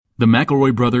The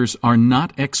McElroy brothers are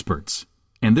not experts,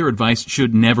 and their advice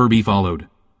should never be followed.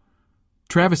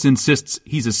 Travis insists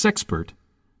he's a sexpert,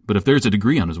 but if there's a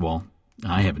degree on his wall,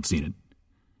 I haven't seen it.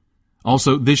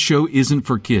 Also, this show isn't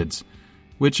for kids,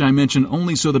 which I mention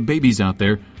only so the babies out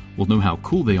there will know how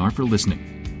cool they are for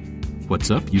listening. What's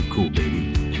up, you cool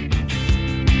baby?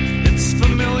 It's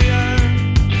familiar,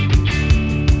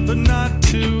 but not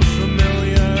too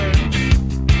familiar,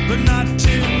 but not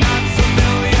too not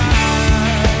familiar.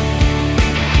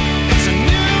 It's a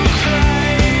new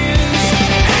craze.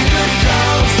 Hey, good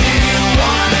girls, do you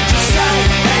wanna just say,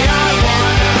 hey, I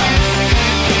wanna?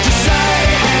 Just say,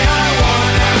 hey, I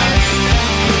wanna.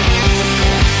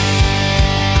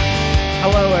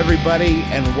 Hello, everybody,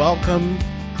 and welcome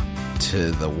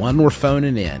to the one we're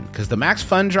phoning in, because the Max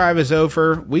Fun Drive is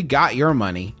over. We got your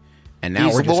money, and now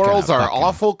These we're just laurels gonna are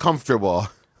awful comfortable.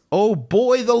 Oh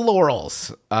boy, the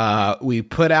laurels. We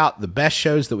put out the best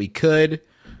shows that we could.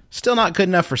 Still not good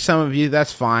enough for some of you.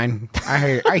 That's fine.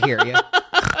 I hear you.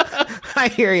 I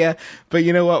hear you. But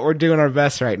you know what? We're doing our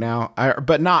best right now.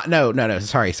 No.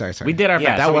 Sorry. We did our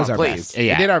best. That was our please. best.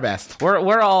 Yeah. We did our best.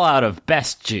 We're all out of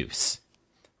best juice.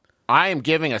 I am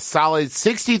giving a solid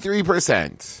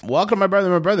 63%. Welcome, my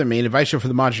brother, me, an advice show for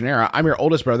the modern era. I'm your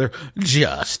oldest brother,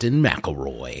 Justin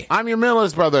McElroy. I'm your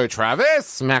middlest brother,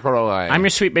 Travis McElroy. I'm your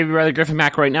sweet baby brother, Griffin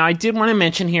McElroy. Now, I did want to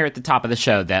mention here at the top of the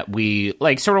show that we,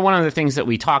 sort of one of the things that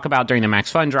we talk about during the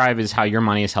Max Fun Drive is how your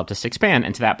money has helped us expand.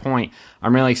 And to that point,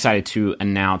 I'm really excited to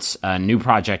announce a new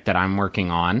project that I'm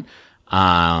working on.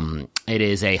 It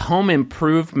is a home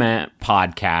improvement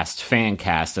podcast, fan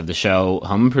cast of the show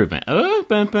Home Improvement.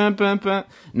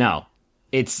 No,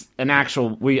 it's an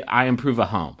actual, I improve a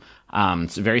home.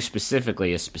 It's very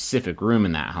specifically a specific room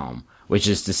in that home, which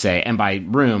is to say, and by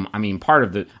room, I mean I'm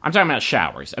talking about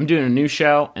showers. I'm doing a new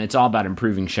show, and it's all about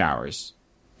improving showers.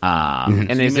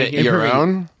 and is it your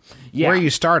own? Yeah. Where are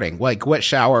you starting? Like, what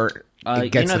shower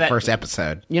gets the first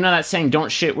episode? You know that saying,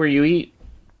 don't shit where you eat?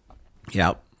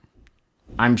 Yep.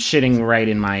 I'm shitting right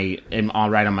on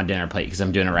my dinner plate because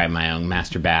I'm doing it right in my own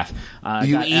master bath.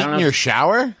 You eat in your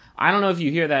shower? I don't know if you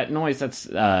hear that noise.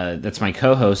 That's my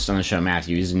co-host on the show,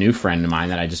 Matthew. He's a new friend of mine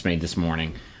that I just made this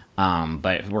morning.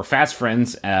 But we're fast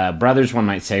friends, brothers, one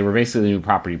might say. We're basically new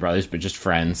property brothers, but just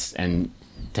friends. And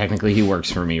technically, he works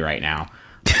for me right now.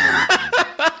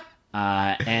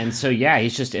 And so yeah,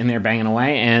 he's just in there banging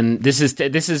away. And this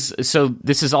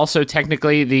is also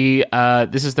technically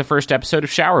this is the first episode of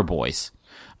Shower Boys.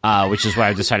 Which is what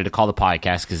I decided to call the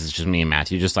podcast, because it's just me and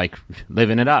Matthew just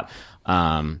living it up.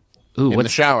 In the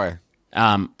shower.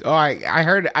 I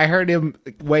heard him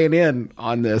weighing in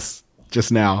on this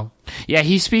just now. Yeah,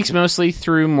 he speaks mostly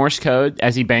through Morse code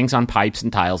as he bangs on pipes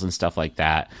and tiles and stuff like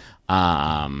that.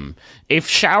 If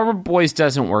Shower Boys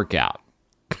doesn't work out,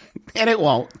 and it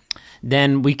won't,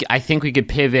 then I think we could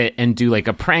pivot and do a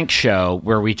prank show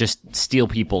where we just steal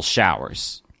people's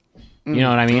showers. You know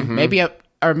what I mean? Mm-hmm. Maybe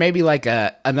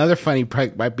another funny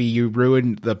prank might be you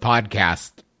ruined the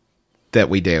podcast that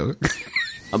we do.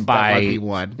 That might be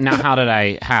one. Now,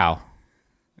 how?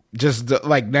 Just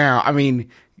now. I mean,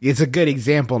 it's a good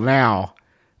example now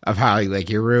of how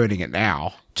you're ruining it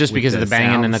now. Just because of the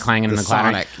banging sounds, and the clanging and the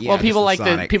clattering. Yeah, well, people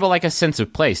like a sense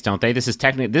of place, don't they? This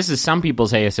is some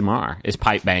people's ASMR, is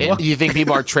pipe banging. Do you think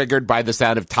people are triggered by the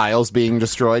sound of tiles being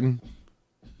destroyed?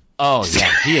 Oh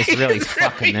yeah, he is really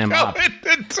fucking them up.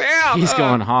 He's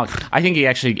going hog. I think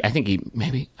he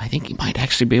might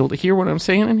actually be able to hear what I'm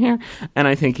saying in here, and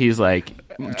I think he's trying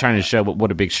to show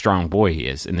what a big strong boy he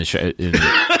is in the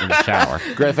shower.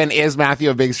 Griffin, is Matthew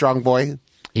a big strong boy?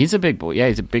 He's a big boy. Yeah,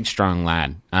 he's a big strong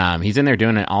lad. He's in there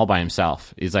doing it all by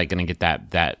himself. He's gonna get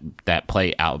that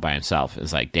plate out by himself.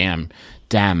 It's damn,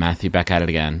 Matthew, back at it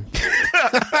again.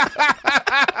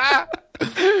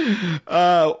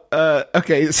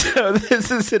 Okay, so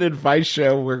this is an advice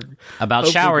show about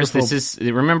showers.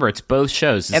 Remember, it's both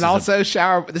shows.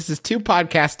 This is two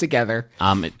podcasts together.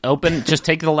 Just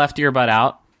take the left earbud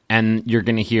out, and you're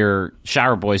going to hear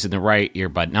Shower Boys in the right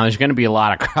earbud. Now, there's going to be a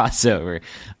lot of crossover.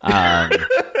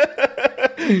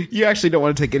 You actually don't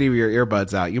want to take any of your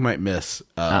earbuds out. You might miss.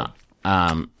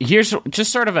 Here's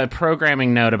just sort of a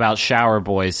programming note about Shower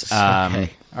Boys.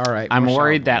 Okay. All right. I'm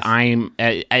worried that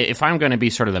if I'm going to be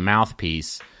sort of the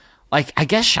mouthpiece, I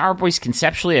guess Shower Boys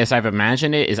conceptually, as I've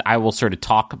imagined it, is I will sort of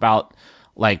talk about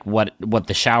what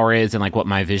the shower is and what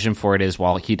my vision for it is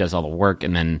while he does all the work,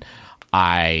 and then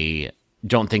I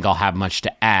don't think I'll have much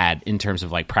to add in terms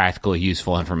of practical,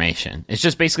 useful information. It's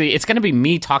just basically it's going to be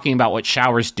me talking about what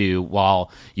showers do while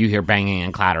you hear banging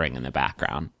and clattering in the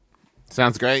background.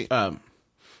 Sounds great. I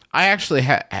actually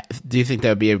do you think that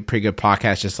would be a pretty good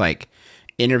podcast? Just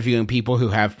interviewing people who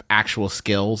have actual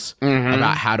skills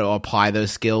about how to apply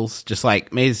those skills. Just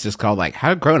like, maybe it's just called like,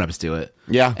 how do grown-ups do it?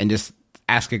 Yeah. And just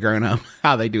ask a grown-up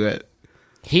how they do it.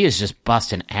 He is just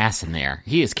busting ass in there.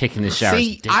 He is kicking the shower's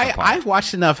See, dick apart. I've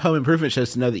watched enough home improvement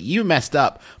shows to know that you messed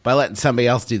up by letting somebody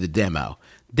else do the demo.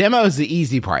 Demo is the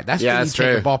easy part. That's Yeah, when you that's take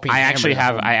true. a ball peen I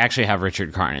hammer actually have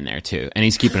Richard Karn in there too, and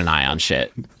he's keeping an eye on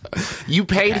shit. You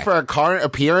paid for a car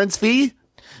appearance fee?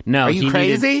 No, Are you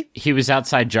crazy? He was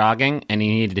outside jogging and he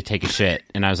needed to take a shit,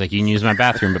 and I was like, "You can use my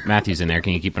bathroom, but Matthew's in there.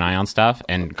 Can you keep an eye on stuff?"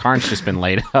 And Karn's just been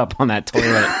laid up on that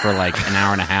toilet for like an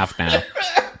hour and a half now.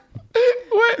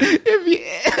 What? If you,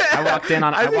 I walked in.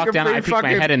 I peeked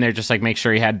my head in there just like make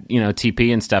sure he had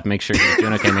TP and stuff. Make sure he was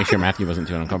doing okay. Make sure Matthew wasn't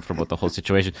too uncomfortable with the whole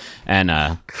situation. And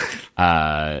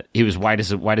he was white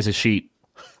as a sheet.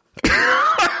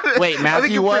 Wait,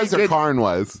 Matthew was or Karn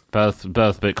was? Both,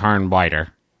 but Karn whiter.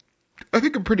 I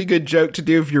think a pretty good joke to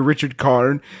do if you're Richard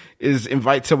Karn is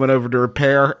invite someone over to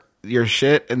repair your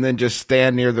shit and then just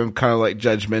stand near them kind of like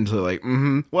judgmentally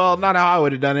like, well, not how I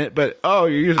would have done it, but you're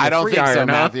using I a don't free think so, iron,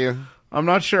 huh? Matthew. I'm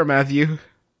not sure, Matthew.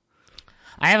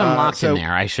 I have them locked so- in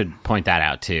there. I should point that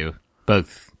out too.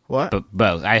 Both. What?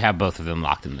 Both. I have both of them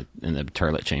locked in the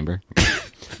toilet chamber.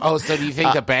 Oh, so do you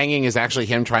think the banging is actually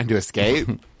him trying to escape?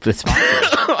 That's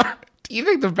fine. Do you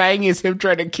think the bang is him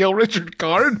trying to kill Richard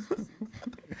Karn?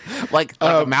 like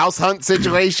a mouse hunt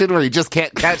situation where you just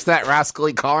can't catch that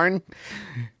rascally Karn?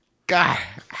 God,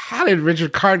 how did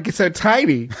Richard Karn get so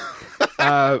tiny?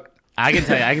 I can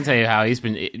tell you how he's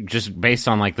been just based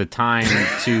on like the time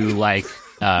to like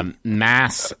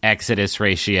mass exodus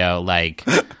ratio. Like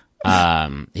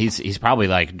he's probably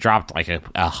like dropped like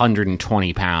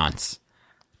 120 pounds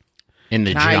in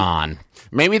the John.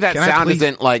 Maybe that Can I sound please-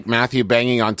 isn't like Matthew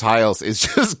banging on tiles.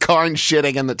 It's just Karn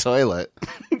shitting in the toilet.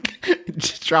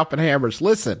 Just dropping hammers.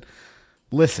 Listen.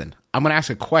 I'm going to ask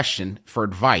a question for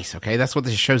advice, okay? That's what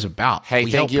this show's about. Hey,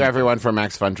 We thank help you people. everyone for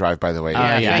Max Fun Drive, by the way.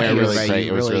 yeah, it thank went you, really Ray. great.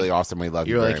 You It was really- really awesome. We love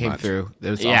you, You really very came much. through. It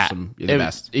was Yeah, awesome. You're the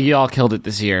best. You all killed it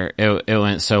this year. It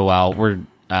went so well. We're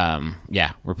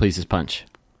pleased as punch.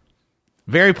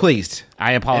 Very pleased.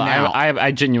 I apologize. And now-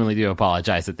 I genuinely do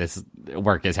apologize that this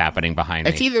work is happening behind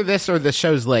It's me. either this or the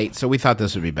show's late, so we thought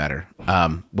this would be better.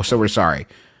 So we're sorry.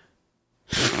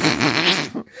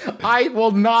 I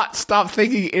will not stop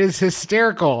thinking it is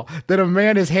hysterical that a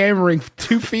man is hammering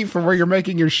 2 feet from where you're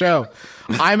making your show.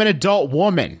 I'm an adult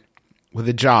woman with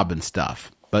a job and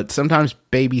stuff, but sometimes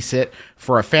babysit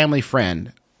for a family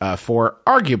friend for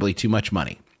arguably too much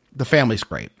money. The family's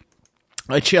great.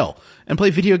 I chill and play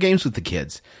video games with the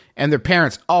kids, and their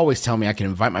parents always tell me I can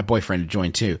invite my boyfriend to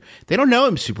join too. They don't know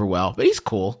him super well, but he's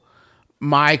cool.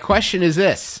 My question is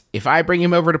this. If I bring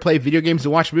him over to play video games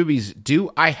and watch movies, do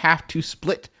I have to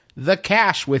split the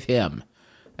cash with him?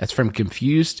 That's from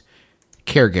Confused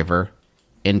Caregiver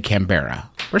in Canberra.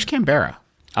 Where's Canberra?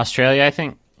 Australia, I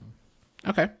think.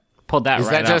 Okay. Pulled that Is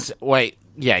right that up. just... Wait,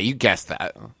 yeah, you guessed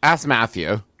that. Ask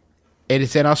Matthew. It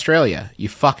is in Australia. You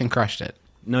fucking crushed it.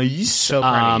 Nice. So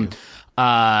proud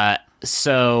of you.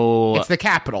 So It's the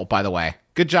capital, by the way.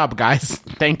 Good job, guys.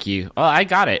 thank you. Oh, I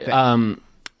got it.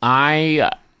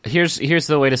 Here's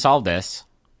the way to solve this.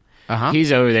 Uh-huh.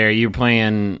 He's over there. You're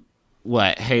playing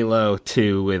Halo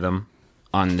 2 with him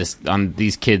on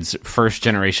these kids' first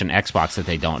generation Xbox that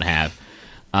they don't have,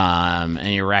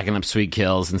 and you're racking up sweet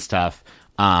kills and stuff.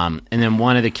 And then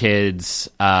one of the kids,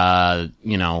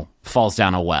 falls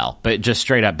down a well, but just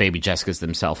straight up baby Jessica's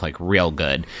themselves like real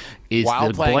good. Is While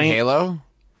the playing blame- Halo?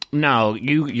 No,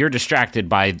 you're distracted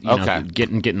by Okay.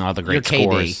 getting all the great Your KD.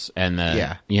 scores and the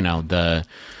Yeah.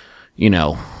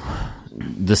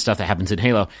 the stuff that happens in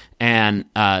Halo. And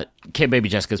kid baby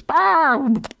Jessica's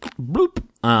bloop,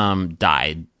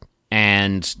 died.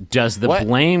 And does the What?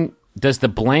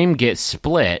 blame get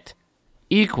split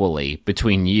equally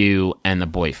between you and the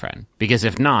boyfriend? Because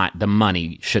if not, the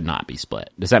money should not be split.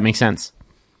 Does that make sense?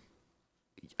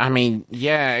 I mean,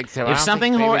 yeah. Except I If don't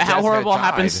something think baby how Jessica horrible died.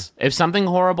 happens, if something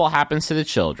horrible happens to the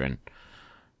children,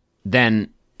 then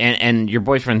and your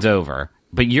boyfriend's over,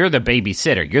 but you're the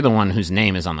babysitter, you're the one whose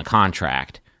name is on the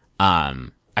contract.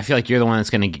 I feel like you're the one that's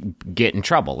going to get in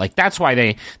trouble. Like that's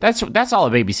why that's all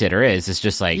a babysitter is. It's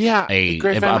just like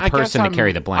Griffin, I a guess person to I'm-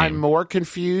 carry the blame. I'm more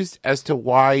confused as to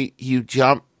why you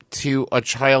jump to a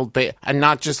child and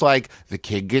not just like the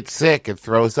kid gets sick and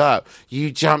throws up.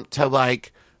 You jump to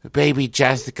like baby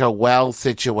Jessica well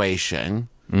situation.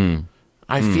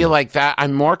 I feel like that.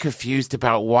 I'm more confused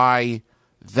about why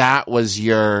that was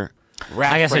your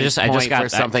reference I just point got for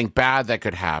something bad that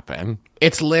could happen.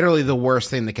 It's literally the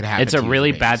worst thing that could happen. It's a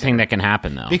really bad thing that can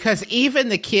happen, though. Because even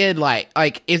the kid, like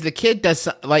if the kid does,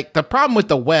 like, the problem with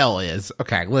the well is,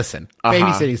 okay, listen,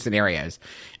 babysitting scenarios.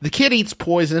 The kid eats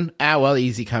poison. Well,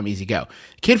 easy come, easy go.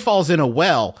 Kid falls in a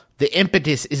well. The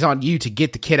impetus is on you to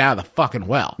get the kid out of the fucking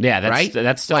well. Yeah, right?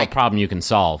 That's still a problem you can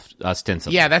solve,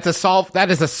 ostensibly. Yeah, that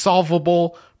is a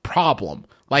solvable problem.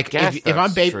 Like, if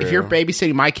you're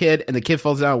babysitting my kid and the kid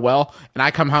falls down a well and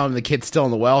I come home and the kid's still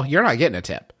in the well, you're not getting a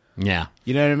tip. Yeah.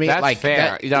 You know what I mean? That's like,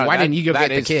 fair. Why didn't you go get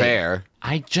the kid? Fair.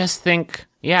 I just think,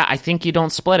 I think you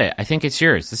don't split it. I think it's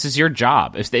yours. This is your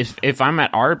job. If I'm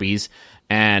at Arby's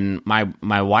and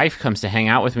my wife comes to hang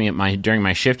out with me during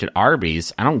my shift at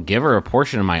Arby's, I don't give her a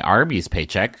portion of my Arby's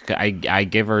paycheck. I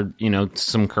give her,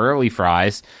 some curly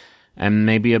fries and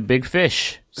maybe a big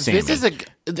fish sandwich.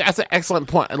 That's an excellent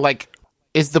point. Like,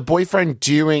 is the boyfriend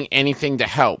doing anything to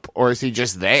help, or is he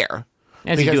just there?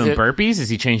 Is he doing burpees? Is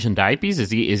he changing diapers? Is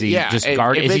he just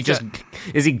guarding?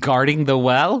 Is he guarding the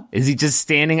well? Is he just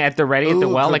standing at the ready at the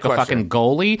well like a fucking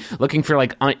goalie, looking for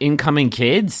like incoming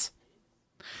kids?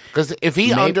 Because if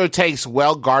he undertakes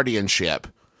well guardianship,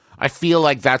 I feel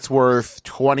like that's worth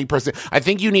 20%. I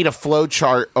think you need a flow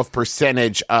chart of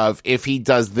percentage of if he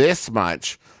does this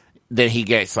much, then he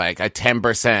gets like a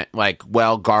 10% like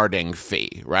well guarding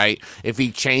fee, right? If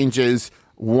he changes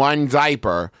one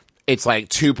diaper, it's like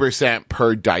 2%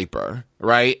 per diaper,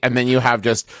 right? And then you have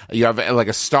like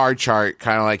a star chart,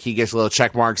 kind of like he gets little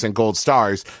check marks and gold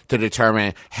stars to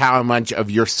determine how much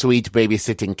of your sweet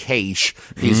babysitting cash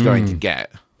he's going to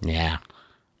get. Yeah.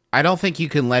 I don't think you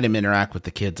can let him interact with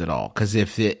the kids at all. Because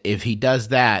if he does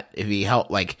that, if he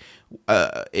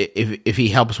if he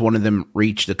helps one of them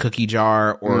reach the cookie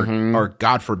jar, or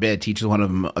God forbid teaches one of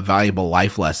them a valuable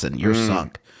life lesson, you're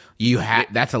sunk.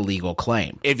 That's a legal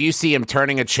claim. If you see him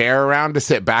turning a chair around to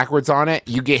sit backwards on it,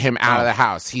 you get him out of the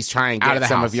house. He's trying to get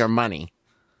some of your money.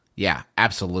 Yeah,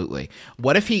 absolutely.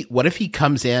 What if he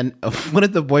comes in? What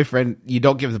if the boyfriend? You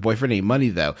don't give the boyfriend any money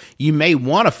though. You may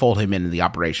want to fold him into the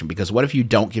operation, because what if you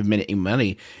don't give him any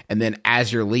money, and then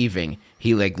as you're leaving,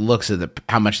 he like looks at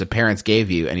how much the parents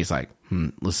gave you, and he's like,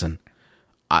 listen,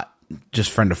 just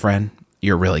friend to friend.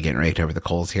 You're really getting raked over the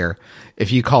coals here.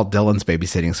 If you call Dylan's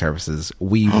babysitting services,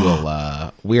 we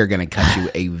will. We are going to cut you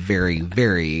a very,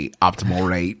 very optimal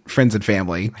rate. Friends and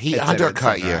family. He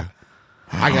undercut you.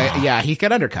 He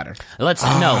could undercut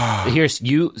her. Here's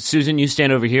you, Susan. You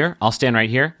stand over here. I'll stand right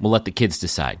here. We'll let the kids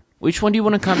decide. Which one do you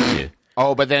want to come to?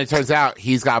 Oh, but then it turns out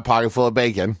he's got a pocket full of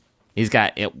bacon. He's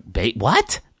got it.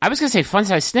 What? I was going to say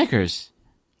fun-size Snickers.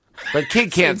 But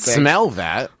kid can't smell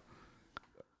that.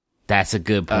 That's a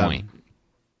good point.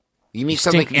 You need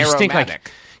something aromatic.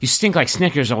 You stink like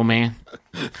Snickers, old man.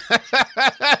 Do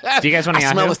you guys want to?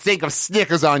 I smell a stink of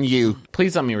Snickers on you.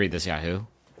 Please let me read this, Yahoo.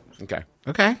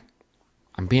 Okay.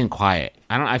 I'm being quiet.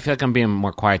 I feel like I'm being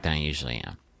more quiet than I usually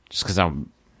am, just because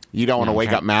I'm. You don't want to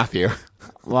wake up Matthew.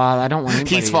 Well, I don't want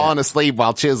anybody. He's falling asleep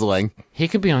while chiseling. He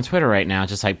could be on Twitter right now,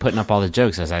 just like putting up all the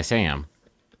jokes as I say them.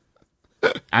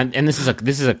 And this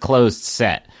is a closed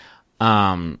set.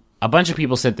 A bunch of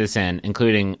people sent this in,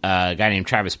 including a guy named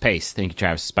Travis Pace. Thank you,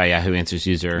 Travis. By Yahoo Answers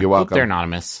user. You're welcome. They're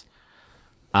anonymous.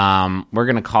 We're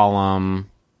going to call them...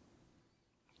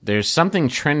 There's something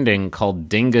trending called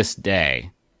Dyngus Day.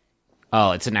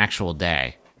 Oh, it's an actual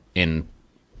day.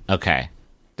 Okay.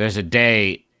 There's a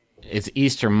day... It's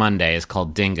Easter Monday. It's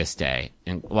called Dyngus Day.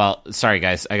 And, well, sorry,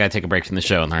 guys. I got to take a break from the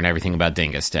show and learn everything about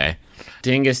Dyngus Day.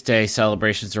 Dyngus Day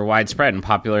celebrations are widespread and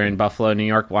popular in Buffalo, New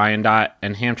York, Wyandotte,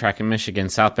 and Hamtramck in Michigan,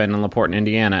 South Bend and LaPorte in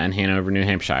Indiana, and Hanover, New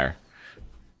Hampshire.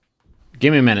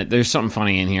 Give me a minute. There's something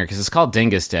funny in here because it's called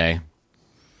Dyngus Day.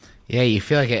 Yeah, you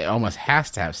feel like it almost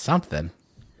has to have something.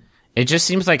 It just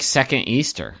seems like second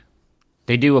Easter.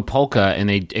 They do a polka and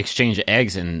they exchange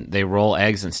eggs and they roll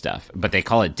eggs and stuff, but they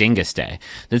call it Dyngus Day.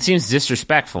 That seems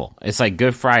disrespectful. It's like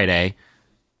Good Friday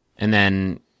and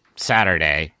then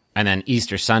Saturday and then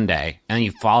Easter Sunday, and then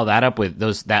you follow that up with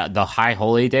the High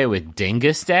Holy Day with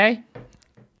Dyngus Day.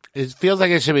 It feels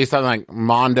like it should be something like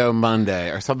Mondo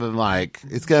Monday or something like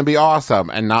it's going to be awesome,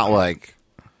 and not like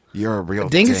you're a real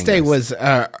Dyngus Day was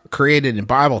created in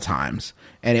Bible times,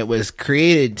 and it was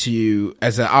created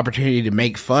as an opportunity to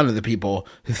make fun of the people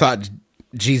who thought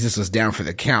Jesus was down for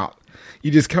the count.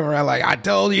 You just come around like, I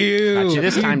told you. Got you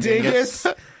this time,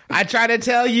 Dyngus. I tried to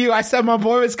tell you. I said my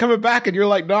boy was coming back, and you're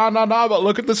like, no, but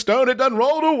look at the stone. It done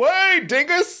rolled away,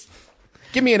 Dyngus.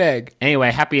 Give me an egg.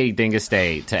 Anyway, happy Dyngus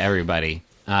Day to everybody.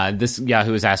 This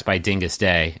Yahoo was asked by Dyngus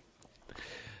Day,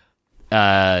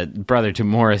 brother to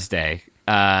Morris Day.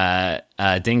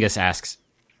 Dyngus asks,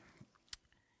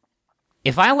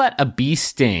 if I let a bee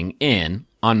sting in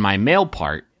on my male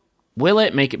part, will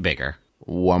it make it bigger?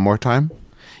 One more time.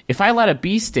 If I let a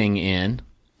bee sting in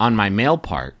on my male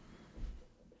part,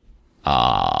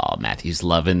 oh, Matthew's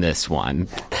loving this one.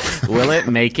 Will it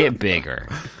make it bigger?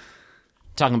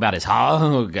 Talking about his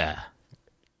hog. If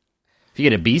you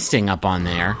get a bee sting up on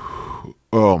there,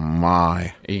 Oh,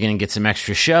 my. you're going to get some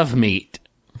extra shove meat.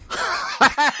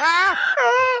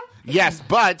 Yes,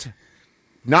 but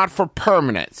not for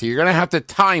permanent. So you're going to have to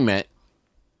time it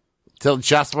till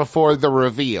just before the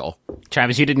reveal.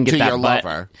 Travis, you didn't get To that your butt.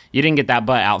 lover. You didn't get that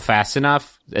butt out fast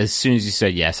enough. As soon as you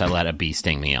said yes, I let a bee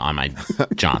sting me on my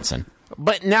Johnson.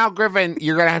 But now, Griffin,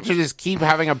 you're going to have to just keep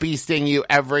having a bee sting you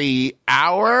every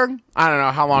hour. I don't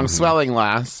know how long swelling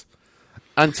lasts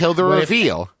until the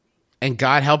reveal. And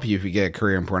God help you if you get a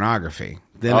career in pornography.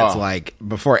 Then it's like,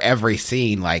 before every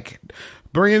scene, like,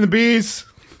 bring in the bees.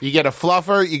 You get a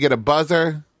fluffer, you get a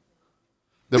buzzer.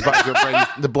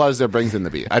 The buzzer brings in the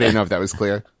bee. I didn't know if that was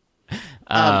clear.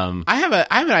 I have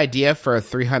an idea for a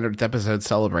 300th episode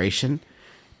celebration.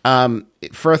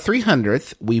 For a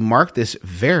 300th, we mark this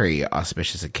very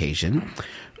auspicious occasion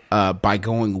by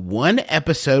going one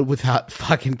episode without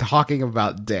fucking talking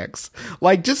about dicks.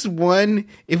 Like, just one.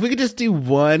 If we could just do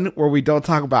one where we don't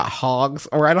talk about hogs,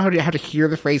 or I don't have to hear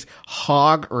the phrase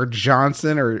hog or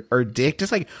Johnson or dick.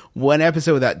 Just like one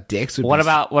episode without dicks would What be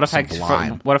about what if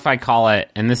sublime. what if I call it,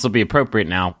 and this will be appropriate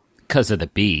now because of the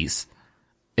bees,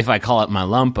 if I call it my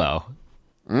lumpo?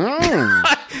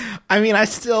 I mean, I'm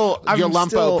Your lumpo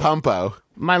still, pumpo.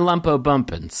 My lumpo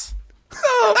bumpins.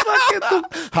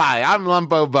 Hi, I'm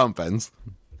Lumpo Bumpins.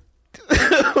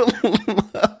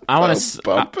 I want to.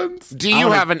 Bumpins. Do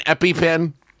you have an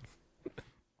EpiPen?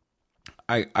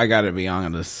 I gotta be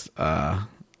honest. I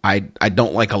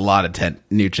don't like a lot of Ted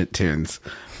Nugent tunes,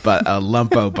 but a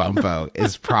Lumpo Bumpo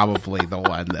is probably the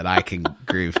one that I can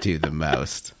groove to the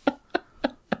most.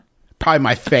 Probably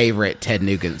my favorite Ted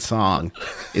Nugent song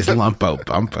is Lumpo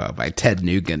Bumpo by Ted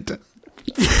Nugent.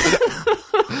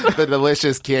 The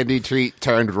delicious candy treat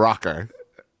turned rocker.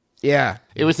 Yeah.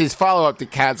 It was his follow-up to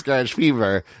Cat Scratch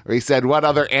Fever, where he said, what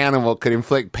other animal could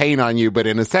inflict pain on you but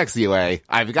in a sexy way?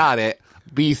 I've got it.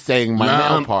 Bee sting my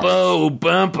male parts.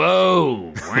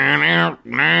 Bumpo.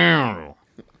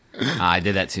 I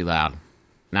did that too loud.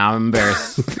 Now I'm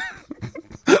embarrassed.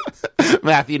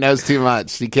 Matthew knows too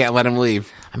much. You can't let him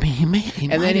leave. I mean,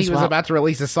 And then he was about to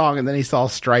release a song, and then he saw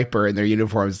Striper in their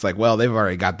uniforms. It's like, well, they've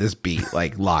already got this beat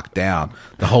like locked down.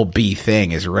 The whole bee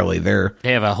thing is really there.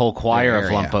 They have a whole choir of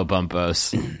area. lumpo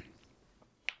bumpos.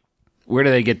 Where do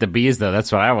they get the bees, though? That's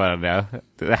what I want to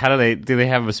know. How do they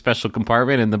have a special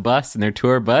compartment in the bus, in their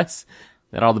tour bus,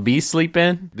 that all the bees sleep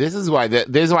in? This is why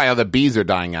all the bees are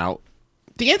dying out.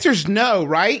 The answer's no,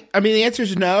 right? I mean, the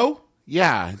answer's no.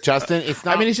 Yeah, Justin, it's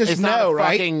not. I mean, it's just not no, a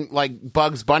right? fucking like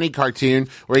Bugs Bunny cartoon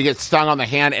where he gets stung on the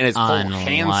hand and his whole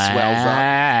hand swells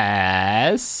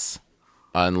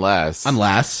up.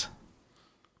 Unless.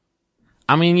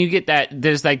 I mean, you get that.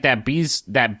 There's like that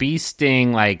bee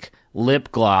sting like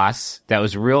lip gloss that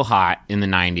was real hot in the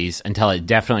 90s until it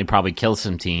definitely probably killed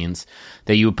some teens.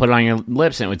 That you would put it on your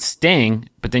lips and it would sting,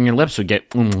 but then your lips would get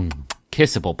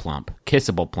kissable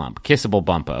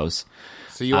bumpos.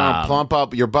 So you want to plump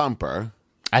up your bumper.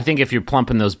 I think if you're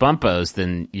plumping those bumpos,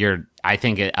 then I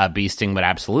think a bee sting would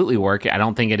absolutely work. I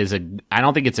don't think it's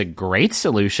a great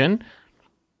solution.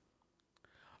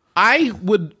 I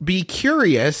would be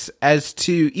curious as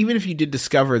to, even if you did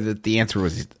discover that the answer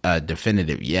was a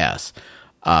definitive yes,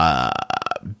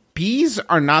 bees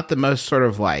are not the most sort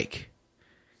of like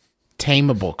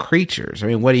tameable creatures. I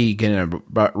mean, what are you going to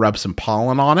rub some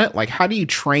pollen on it? Like, how do you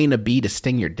train a bee to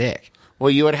sting your dick? Well,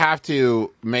 you would have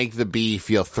to make the bee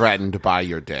feel threatened by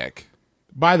your dick.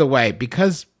 By the way,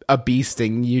 because a bee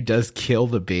sting you does kill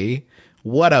the bee,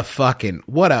 what a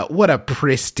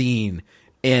pristine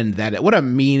end that, what a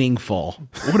meaningful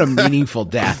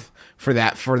death for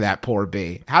that poor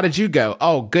bee. How did you go?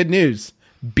 Oh, good news.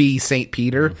 Bee St.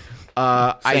 Peter.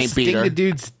 I sting Peter. the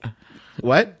dude's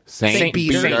what? Saint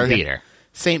Peter.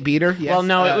 St. Peter. Yes. Well,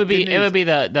 no, it would be good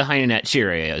news. the High-Net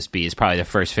Cheerios bee is probably the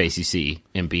first face you see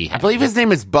in bee. I believe his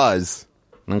name is Buzz.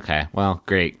 Okay, well,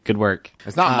 great, good work.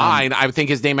 It's not mine. I think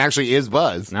his name actually is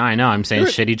Buzz. No, I know. I'm saying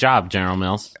shitty job, General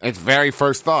Mills. It's very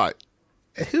first thought.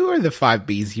 Who are the 5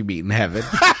 bees you meet in heaven?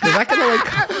 'Cause I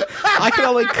can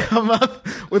only come up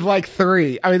with like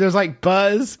 3. I mean, there's like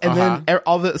Buzz, and then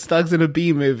all the Stugs in a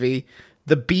Bee movie.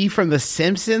 The bee from The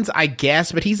Simpsons, I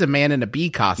guess, but he's a man in a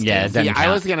bee costume. Yeah, it doesn't I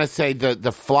count. was gonna say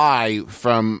the fly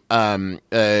from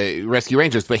Rescue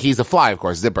Rangers, but he's a fly, of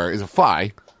course. Zipper is a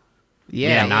fly,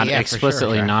 Yeah, not for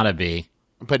explicitly sure. not a bee.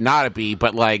 but not a bee.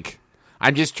 But like,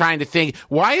 I'm just trying to think,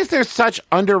 why is there such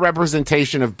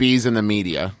underrepresentation of bees in the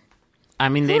media? I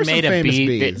mean, they Who are some made a famous bee.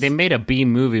 bees? They made a bee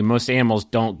movie. Most animals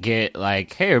don't get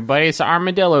like, hey, everybody, it's an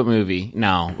armadillo movie.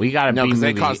 No, we got a No, bee because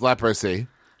movie. they cause leprosy.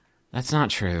 That's not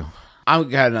true. I've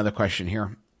got another question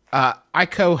here. I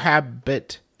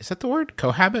cohabit. Is that the word?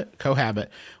 Cohabit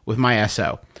with my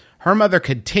SO. Her mother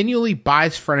continually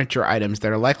buys furniture items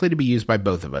that are likely to be used by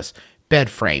both of us. Bed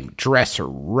frame, dresser,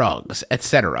 rugs,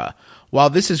 etc. While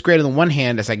this is great on the one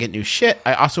hand, as I get new shit,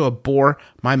 I also abhor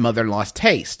my mother-in-law's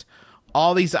taste.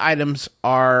 All these items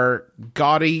are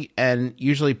gaudy and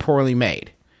usually poorly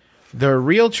made. The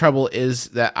real trouble is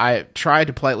that I tried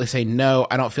to politely say, no,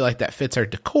 I don't feel like that fits our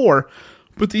decor,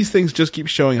 but these things just keep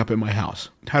showing up in my house.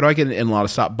 How do I get an in-law to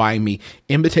stop buying me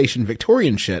imitation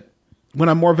Victorian shit when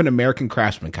I'm more of an American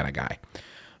craftsman kind of guy?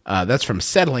 That's from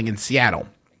Settling in Seattle.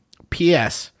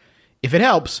 P.S. If it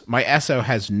helps, my SO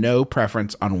has no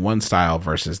preference on one style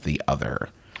versus the other.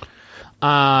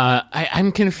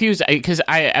 I'm confused because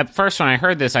at first when I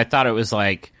heard this, I thought it was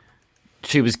like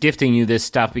she was gifting you this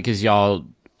stuff because y'all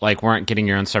like weren't getting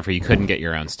your own stuff or you couldn't get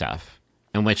your own stuff.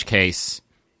 In which case,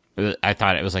 I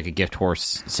thought it was like a gift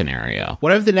horse scenario.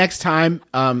 What if the next time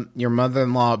your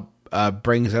mother-in-law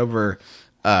brings over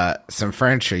some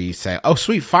furniture, you say, "Oh,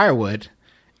 sweet firewood,"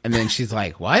 and then she's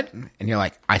like, "What?" And you're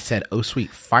like, "I said, oh,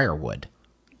 sweet firewood,"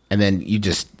 and then you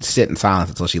just sit in silence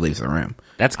until she leaves the room.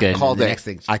 That's good.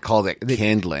 I called it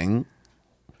kindling.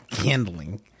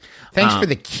 Kindling. Thanks for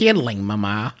the kindling,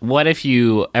 Mama. What if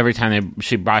you, every time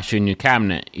she brought you a new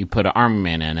cabinet, you put an army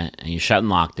man in it, and you shut and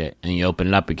locked it, and you open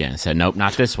it up again and said, nope,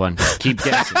 not this one. Keep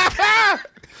guessing.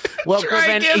 Well,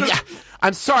 Griffin,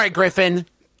 I'm sorry, Griffin.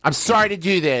 I'm sorry to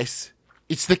do this.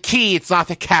 It's the key. It's not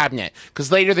the cabinet. Because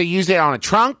later they use it on a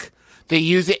trunk. They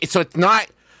use it. So it's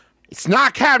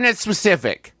not cabinet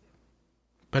specific.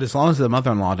 But as long as the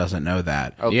mother-in-law doesn't know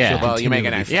that. Okay, Yeah. well, you make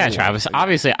an Yeah, Travis.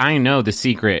 Obviously, I know the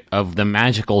secret of the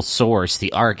magical source,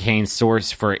 the arcane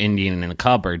source for Indian in the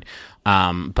cupboard.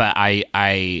 But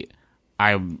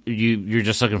you're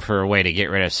just looking for a way to get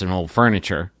rid of some old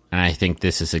furniture, and I think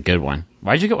this is a good one.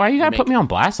 Why you gotta put me on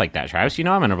blast like that, Travis? You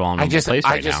know I'm in a vulnerable place right now.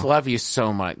 I just love you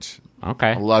so much.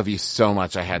 Okay. I love you so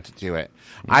much. I had to do it.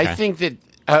 Okay. I think that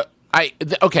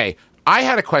I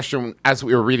had a question as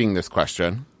we were reading this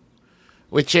question,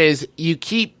 which is you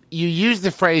use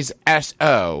the phrase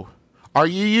SO. Are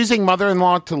you using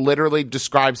mother-in-law to literally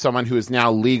describe someone who is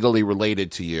now legally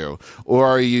related to you? Or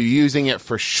are you using it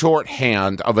for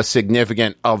shorthand of a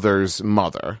significant other's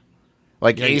mother?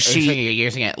 Like, is she... You're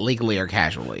using it legally or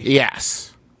casually? Yes.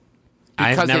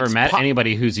 I've Because never it's met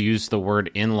anybody who's used the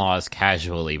word in-laws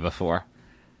casually before.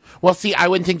 Well, see, I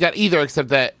wouldn't think that either, except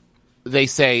that they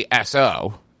say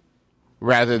SO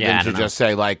rather Yeah, I than to don't just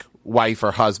say, like, wife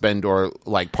or husband or,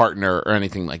 like, partner or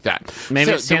anything like that. Maybe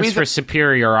So it stands for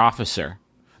superior officer,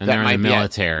 and That they're in might the be it.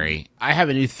 military. I have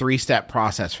a new 3-step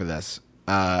process for this.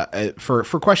 For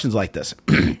questions like this.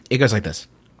 It goes like this.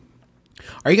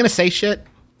 Are you going to say shit?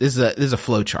 This is a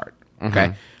flow chart. Okay.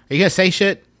 Are you going to say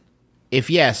shit? If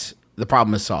yes, the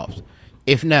problem is solved.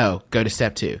 If no, go to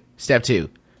step 2. Step 2,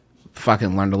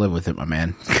 fucking learn to live with it, my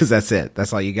man. Because that's it.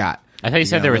 That's all you got. I thought you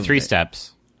said gotta there were live 3 with it.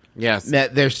 steps. Yes.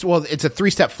 It's a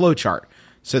 3-step flow chart.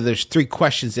 So there's 3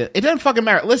 questions. It doesn't fucking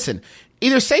matter. Listen,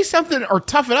 either say something or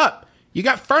tough it up. You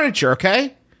got furniture,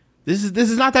 okay? This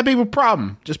is not that big of a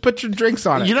problem. Just put your drinks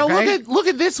on it. You know, okay? look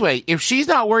at this way. If she's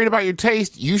not worried about your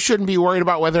taste, you shouldn't be worried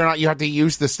about whether or not you have to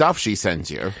use the stuff she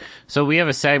sends you. So we have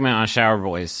a segment on Shower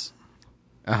Boys,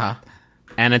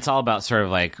 and it's all about sort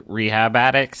of like rehab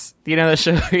addicts. Do you know the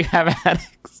show Rehab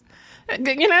Addicts?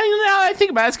 You know, I think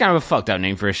about it, it's kind of a fucked up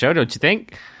name for a show, don't you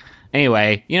think?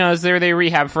 Anyway, you know, they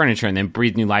rehab furniture and then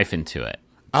breathe new life into it.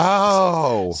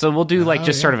 Oh. So we'll do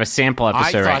like sort of a sample I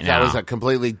episode thought right that now. was a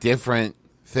completely different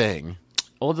thing.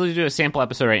 We'll do a sample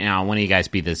episode right now. One of you guys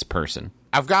be this person.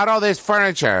 I've got all this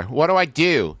furniture. What do I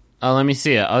do? Oh, let me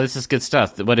see it. Oh, this is good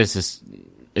stuff. What is this?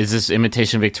 Is this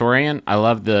imitation Victorian? I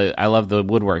love the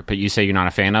woodwork, but you say you're not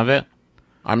a fan of it?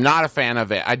 I'm not a fan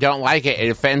of it. I don't like it. It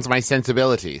offends my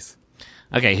sensibilities.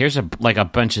 Okay, here's a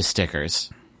bunch of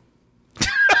stickers.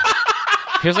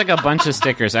 Here's like a bunch of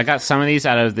stickers. I got some of these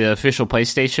out of the official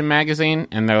PlayStation magazine,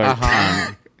 and they're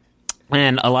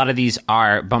and a lot of these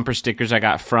are bumper stickers I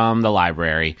got from the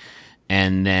library.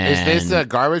 And then Is this a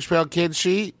Garbage Pail Kid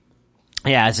sheet?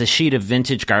 yeah, it's a sheet of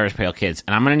vintage Garbage Pail Kids,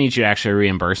 and I'm gonna need you to actually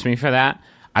reimburse me for that.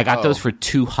 I got those for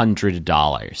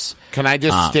 $200. Can I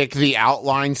just stick the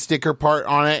outline sticker part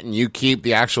on it and you keep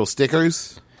the actual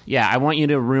stickers? Yeah, I want you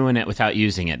to ruin it without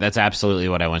using it. That's absolutely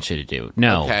what I want you to do.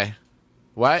 No. Okay.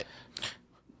 What?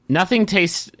 Nothing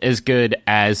tastes as good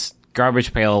as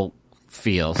Garbage Pail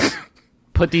feels.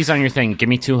 Put these on your thing. Give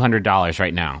me $200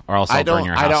 right now, or else I'll burn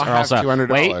your house. I don't or have else,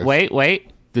 $200.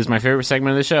 Wait. This is my favorite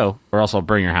segment of the show, or else I'll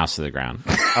burn your house to the ground.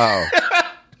 Oh.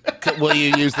 Will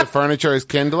you use the furniture as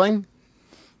kindling?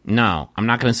 No, I'm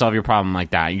not going to solve your problem like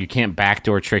that. You can't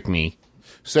backdoor trick me.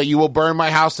 So you will burn my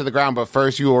house to the ground, but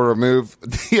first you will remove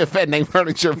the offending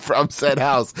furniture from said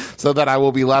house so that I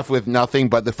will be left with nothing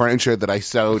but the furniture that I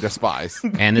so despise.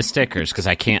 And the stickers, because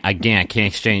I can't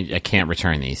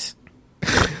return these.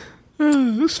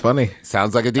 It's funny.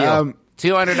 Sounds like a deal.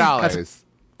 $200.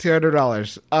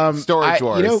 $200. Storage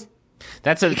Wars. You know,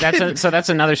 That's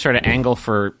another sort of angle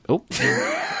for. Oh,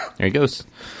 there he goes.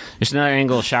 There's another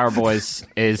angle of Shower Boys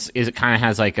is it kind of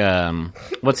has like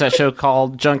what's that show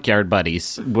called? Junkyard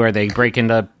Buddies, where they break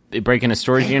into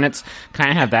storage units. Kind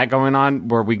of have that going on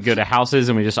where we go to houses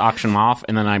and we just auction them off,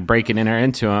 and then I break it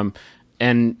into them,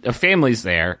 and a family's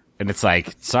there, and it's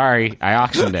like, sorry, I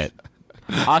auctioned it.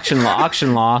 Auction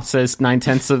law says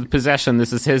 9/10 of possession.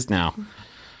 This is his now.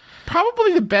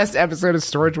 probably the best episode of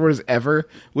Storage Wars ever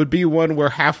would be one where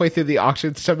halfway through the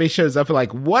auction, somebody shows up and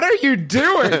like, what are you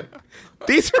doing?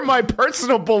 These are my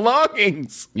personal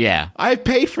belongings. Yeah. I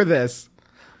paid for this.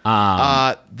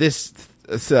 This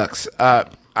sucks. How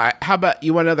about,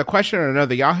 you want another question or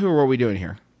another Yahoo, or what are we doing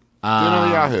here? Do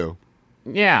another Yahoo.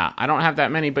 Yeah, I don't have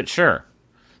that many, but sure.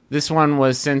 This one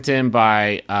was sent in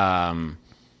by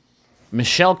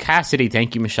Michelle Cassidy.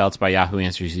 Thank you, Michelle. It's by Yahoo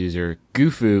Answers user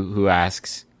Goofu, who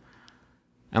asks,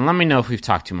 and let me know if we've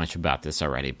talked too much about this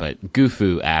already, but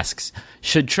Goofu asks,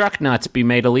 should truck nuts be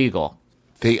made illegal?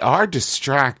 They are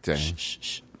distracting.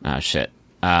 Shh. Oh, shit.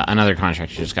 Another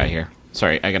contractor just got here.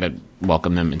 Sorry, I gotta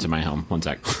welcome them into my home. 1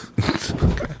 sec.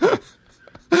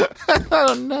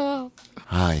 Oh, no.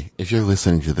 Hi, if you're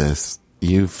listening to this,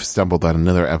 you've stumbled on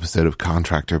another episode of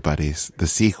Contractor Buddies, the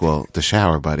sequel to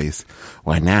Shower Buddies,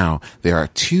 where now there are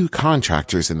 2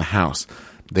 contractors in the house.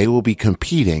 They will be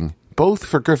competing both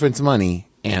for Griffin's money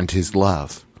and his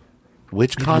love.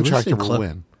 Which contractor will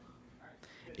win?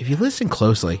 If you listen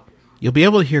closely, you'll be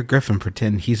able to hear Griffin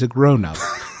pretend he's a grown-up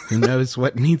who knows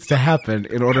what needs to happen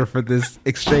in order for this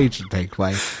exchange to take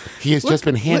place. He has just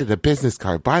been handed a business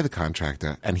card by the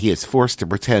contractor, and he is forced to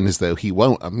pretend as though he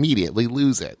won't immediately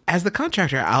lose it. As the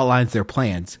contractor outlines their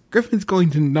plans, Griffin's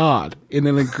going to nod in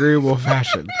an agreeable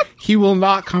fashion. He will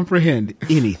not comprehend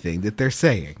anything that they're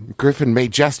saying. Griffin may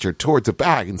gesture towards a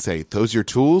bag and say, "Those your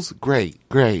tools? Great."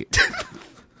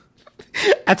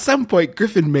 At some point,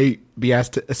 Griffin may be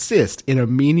asked to assist in a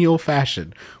menial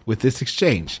fashion with this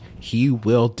exchange. He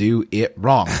will do it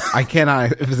wrong. I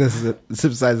cannot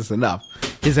emphasize this enough.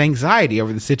 His anxiety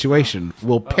over the situation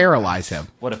will paralyze him.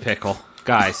 What a pickle.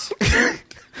 Guys.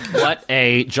 What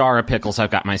a jar of pickles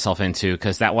I've got myself into,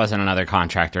 because that wasn't another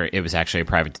contractor. It was actually a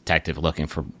private detective looking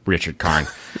for Richard Karn.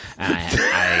 And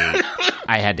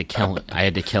I had to kill him. I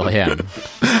had to kill him.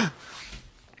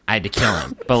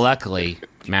 But luckily,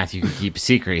 Matthew can keep a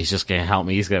secret. He's just going to help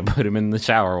me. He's going to put him in the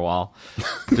shower wall.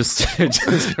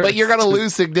 But you're going to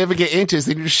lose significant inches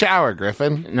in your shower,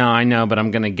 Griffin. No, I know, but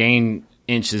I'm going to gain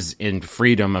inches in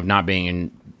freedom of not being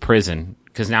in prison,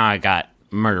 because now I got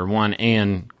murder 1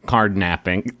 and card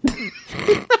napping.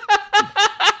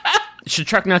 Should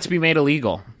truck nuts be made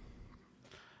illegal?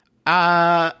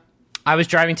 I was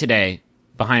driving today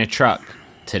behind a truck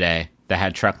today that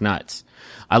had truck nuts.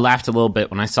 I laughed a little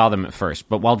bit when I saw them at first,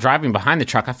 but while driving behind the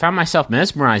truck, I found myself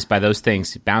mesmerized by those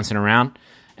things bouncing around,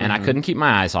 and I couldn't keep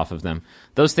my eyes off of them.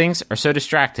 Those things are so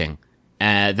distracting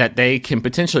that they can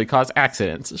potentially cause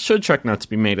accidents. Should truck nuts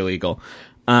be made illegal?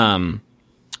 I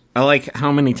like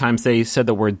how many times they said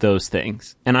the word "those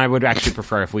things," and I would actually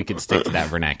prefer if we could stick to that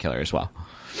vernacular as well.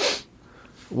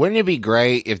 Wouldn't it be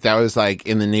great if that was like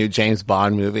in the new James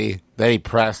Bond movie that he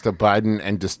pressed a button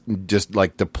and just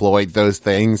like deployed those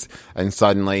things, and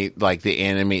suddenly like the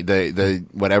enemy, the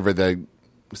whatever the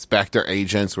Spectre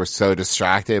agents were so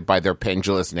distracted by their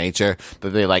pendulous nature that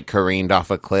they like careened off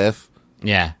a cliff?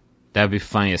 Yeah, that'd be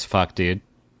funny as fuck, dude.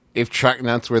 If truck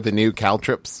nuts were the new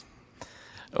caltrips.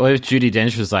 What if Judi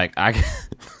Dench was like,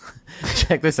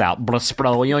 check this out.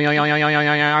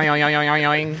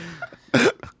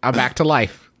 I'm back to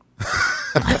life.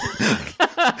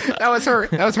 That was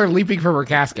her leaping from her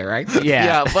casket, right?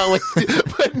 Yeah,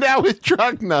 but now with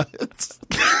truck nuts.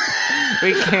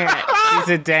 We can't. She's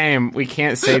a dame. We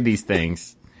can't say these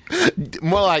things.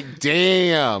 More like,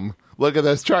 damn, look at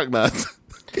those truck nuts.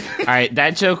 All right,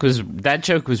 that joke was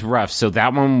rough. So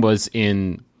that one was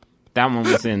in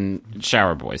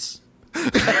Shower Boys.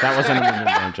 That wasn't a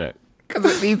MBMBaM joke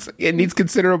Because it needs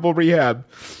considerable rehab.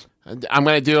 I'm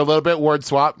going to do a little bit word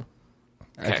swap.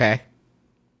 Okay.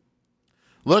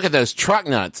 Look at those truck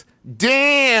nuts.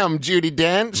 Damn, Judi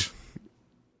Dench.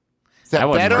 Is that That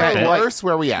wasn't better right. or worse?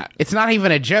 Where are we at? It's not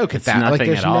even a joke at It's that. Like, nothing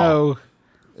there's at all.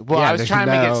 Well, Yeah, I was there's trying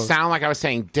to make it no- sound like I was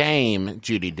saying Dame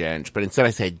Judi Dench, but instead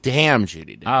I said Damn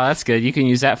Judi Dench. Oh, that's good. You can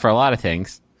use that for a lot of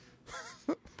things.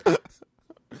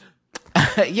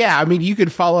 Yeah, I mean, you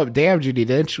could follow up "Damn Judi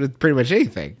Dench" with pretty much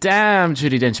anything. Damn,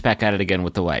 Judi Dench back at it again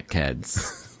with the white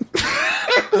kids.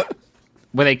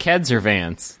 Were they kids or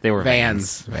vans? They were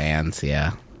vans. Vans,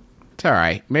 yeah. It's all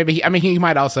right. Maybe he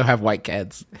might also have white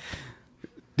kids.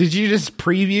 Did you just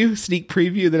sneak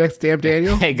preview the next Damn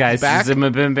Daniel? Hey guys, Back? this is a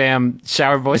MBMBaM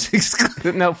Shower Boys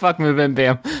exclusive. No, fuck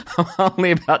MBMBaM. I'm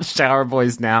only about Shower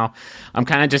Boys now. I'm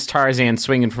kind of just Tarzan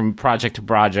swinging from project to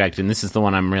project, and this is the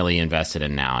one I'm really invested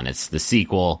in now, and it's the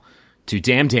sequel to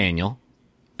Damn Daniel.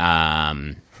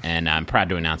 And I'm proud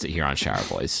to announce it here on Shower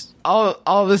Boys.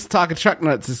 All this talk of truck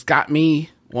nuts has got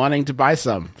me wanting to buy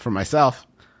some for myself.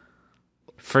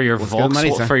 For your go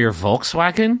money, son. for your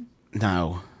Volkswagen?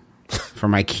 No. For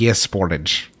my Kia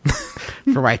Sportage.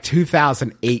 For my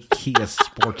 2008 Kia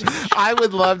Sportage. I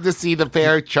would love to see the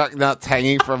pair of truck nuts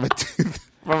hanging from a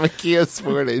Kia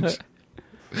Sportage.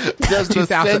 Just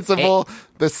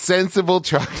the sensible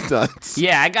truck nuts.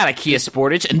 Yeah, I got a Kia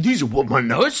Sportage, and these are what my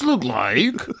nuts look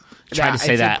like. Tried to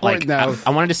say it's that like important, though.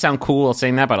 I wanted to sound cool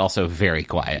saying that, but also very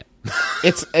quiet.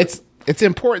 It's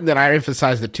important that I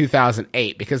emphasize the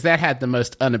 2008 because that had the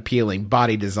most unappealing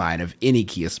body design of any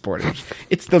Kia Sportage.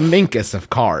 It's the Minkus of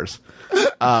cars.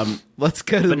 Let's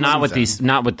go to But not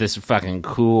with this fucking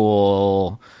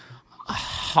cool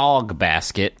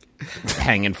Hogbasket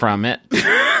hanging from it.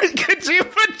 Could you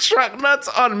put truck nuts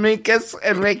on Minkus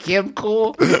and make him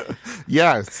cool?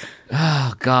 Yes.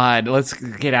 Oh God, let's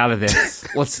get out of this.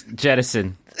 Let's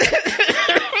jettison.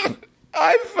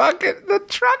 The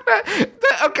truck nut.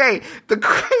 The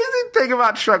crazy thing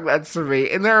about truck nuts to me,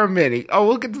 and there are many. Oh,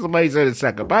 we'll get to the money zone in a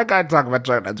second, but I gotta talk about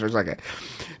truck nuts for a second.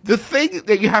 The thing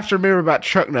that you have to remember about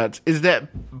truck nuts is that,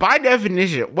 by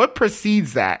definition, what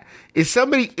precedes that is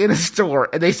somebody in a store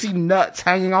and they see nuts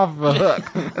hanging off of a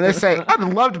hook, and they say, "I'd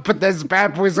love to put this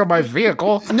bad boys on my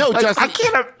vehicle." No, like, Justin, I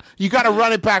can't. you got to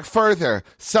run it back further.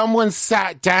 Someone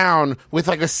sat down with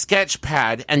like a sketch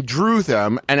pad and drew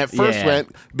them, and at first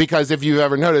went, because if you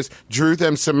ever noticed, drew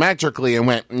them symmetrically and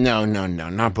went, no,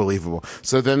 not believable.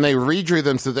 So then they redrew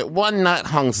them so that one nut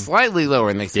hung slightly lower,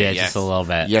 and they said, Yeah, yes, just a little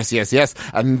bit. Yes.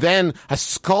 And then a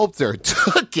sculptor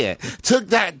took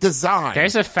that design.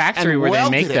 There's a factory and where they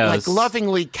welded make it, those. like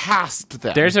lovingly cast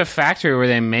them. There's a factory where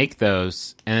they make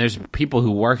those, and there's people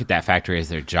who work at that factory as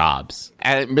their jobs.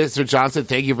 And Mr. Johnson,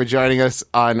 thank you for joining us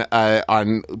on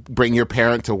Bring Your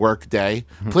Parent to Work Day.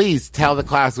 Please tell the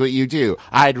class what you do.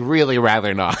 I'd really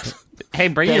rather not. Hey,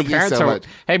 bring your Thank you parent so to much.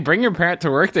 Hey, bring your parent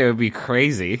to work. They would be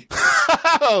crazy.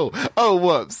 Oh,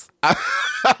 whoops.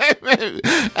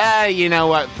 You know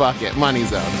what? Fuck it. Money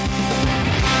zone.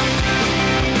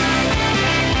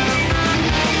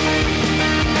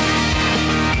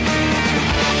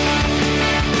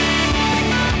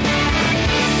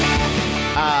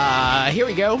 Here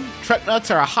we go. Truck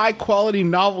nuts are a high-quality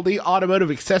novelty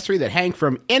automotive accessory that hang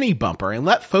from any bumper and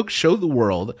let folks show the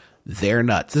world their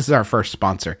nuts. This is our first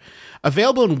sponsor.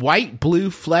 Available in white, blue,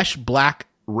 flesh, black,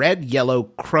 red, yellow,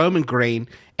 chrome and green,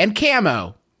 and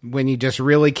camo when you just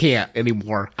really can't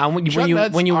anymore. When Truck you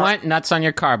nuts want nuts on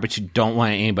your car, but you don't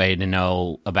want anybody to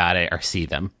know about it or see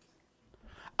them.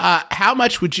 How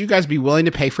much would you guys be willing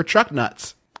to pay for truck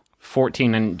nuts?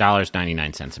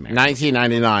 $14.99 American.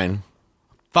 $19.99.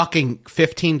 Fucking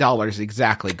 $15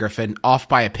 exactly, Griffin. Off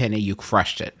by a penny, you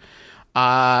crushed it.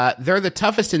 They're the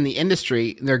toughest in the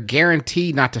industry. They're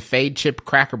guaranteed not to fade, chip,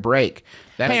 crack, or break.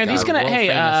 Hey, are these gonna? Hey,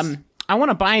 I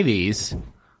want to buy these.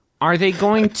 Are they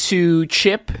going to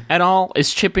chip at all?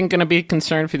 Is chipping going to be a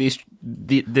concern for this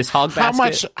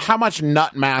Hogbasket? How much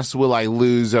nut mass will I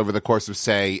lose over the course of,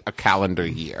 say, a calendar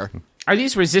year? Are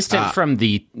these resistant from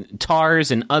the tars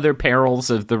and other perils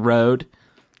of the road?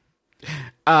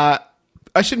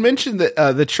 I should mention that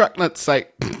the truck nuts site,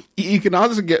 you can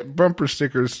also get bumper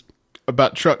stickers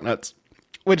about truck nuts,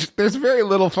 which there's very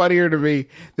little funnier to me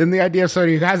than the idea of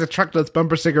somebody who has a truck nuts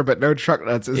bumper sticker but no truck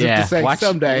nuts. As if to say,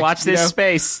 someday. Watch this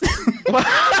space.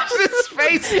 Watch this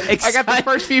space. I got the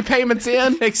first few payments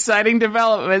in. Exciting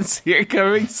developments here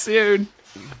coming soon.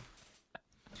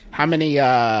 How many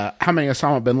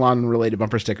Osama bin Laden related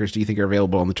bumper stickers do you think are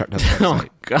available on the truck nuts website?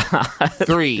 Oh God,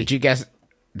 3. Did you guess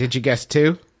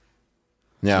 2?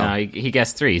 No, he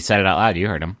guessed 3. He said it out loud. You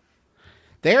heard him.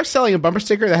 They are selling a bumper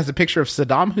sticker that has a picture of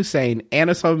Saddam Hussein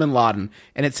and Osama bin Laden,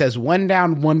 and it says 1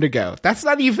 down, 1 to go. That's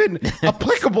not even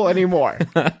applicable anymore.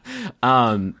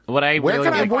 Maybe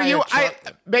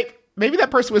that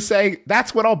person was saying,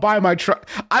 that's what I'll buy my truck.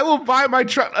 I will buy my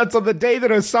truck nuts on the day that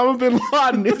Osama bin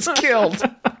Laden is killed.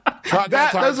 Truck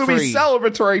nuts aren't Those will be free.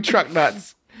 celebratory truck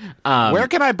nuts. Where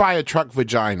can I buy a truck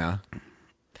vagina?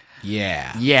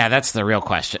 Yeah. Yeah, that's the real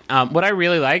question. What I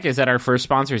really like is that our first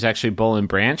sponsor is actually Boll and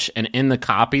Branch, and in the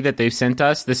copy that they've sent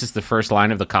us, this is the first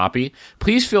line of the copy.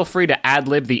 Please feel free to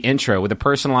ad-lib the intro with a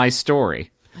personalized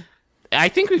story. I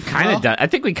think we've kind of done. I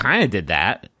think we kind of did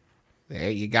that.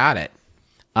 There, you got it.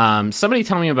 Somebody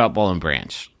tell me about Boll and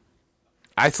Branch.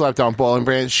 I slept on Boll and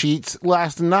Branch sheets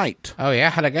last night. Oh, yeah?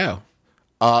 How'd it go?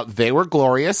 They were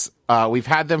glorious. We've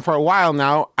had them for a while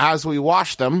now. As we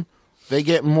wash them, they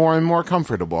get more and more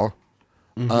comfortable.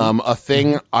 A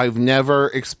thing I've never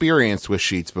experienced with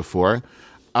sheets before.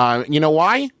 You know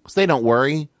why? Because they don't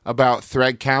worry about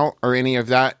thread count or any of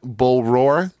that bull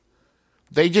roar.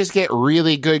 They just get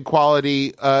really good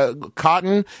quality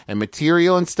cotton and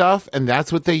material and stuff, and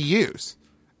that's what they use.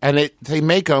 And they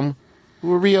make them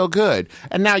real good.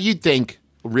 And now you'd think,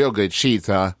 real good sheets,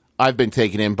 huh? I've been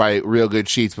taken in by real good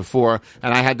sheets before,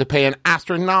 and I had to pay an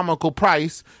astronomical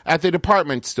price at the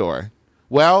department store.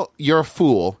 Well, you're a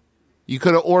fool. You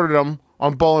could have ordered them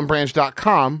on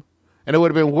bollandbranch.com, and it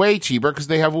would have been way cheaper because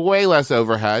they have way less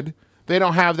overhead. They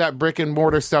don't have that brick and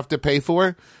mortar stuff to pay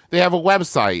for. They have a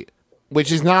website,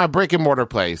 which is not a brick and mortar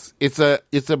place. It's a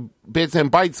Bits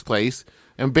and Bytes place,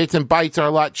 and Bits and Bytes are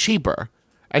a lot cheaper.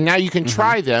 And now you can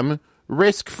try them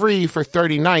risk-free for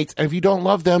 30 nights, and if you don't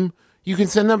love them, you can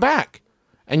send them back.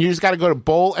 And you just got to go to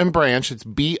Boll and Branch. It's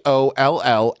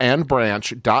BOLL and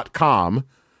branch.com.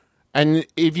 And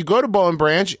if you go to Boll and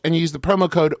Branch and use the promo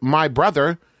code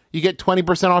MyBrother, you get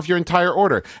 20% off your entire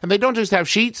order. And they don't just have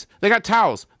sheets. They got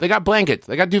towels. They got blankets.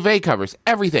 They got duvet covers.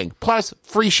 Everything. Plus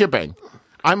free shipping.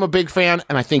 I'm a big fan,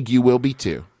 and I think you will be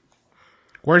too.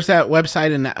 Where's that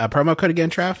website and promo code again,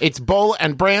 Trav? It's Boll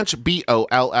and Branch,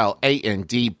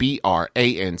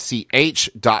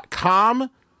 BOLLANDBRANCH.com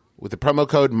with the promo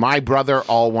code MyBrother,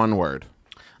 all one word.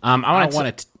 I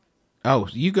want to. Oh,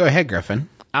 you go ahead, Griffin.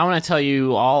 I want to tell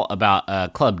you all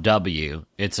about Club W.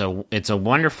 It's a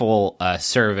wonderful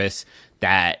service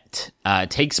that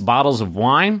takes bottles of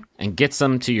wine and gets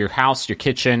them to your house, your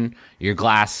kitchen, your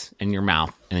glass, and your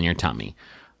mouth and your tummy.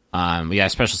 We got a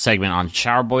special segment on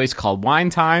Shower Boys called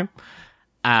Wine Time.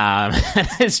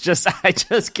 It's just I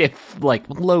just get like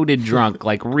loaded drunk,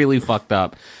 like really fucked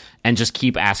up, and just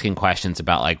keep asking questions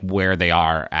about like where they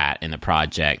are at in the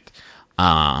project.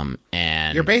 And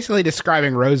you're basically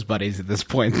describing Rose Buddies at this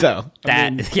point, though. Yeah,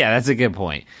 that's a good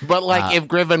point. But like if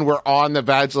Griffin were on The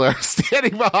Bachelor,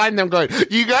 standing behind them, going,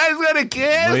 "You guys gonna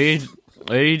kiss?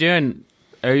 What are you doing?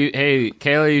 Hey,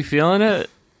 Kayla, are you feeling it?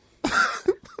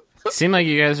 Seem like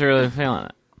you guys are really feeling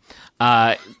it."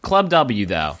 Club W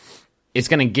though is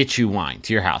going to get you wine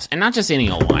to your house, and not just any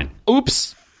old wine.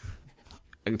 Oops,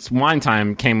 it's wine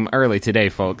time. Came early today,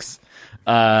 folks.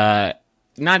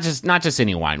 Not just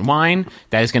any wine. Wine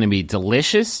that is going to be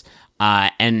delicious,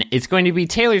 and it's going to be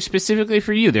tailored specifically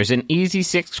for you. There's an easy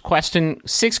six question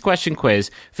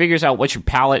quiz, figures out what your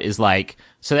palate is like,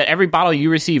 so that every bottle you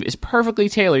receive is perfectly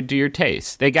tailored to your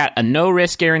taste. They got a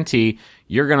no-risk guarantee.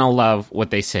 You're going to love what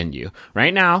they send you.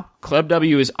 Right now, Club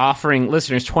W is offering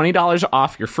listeners $20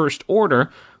 off your first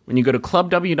order when you go to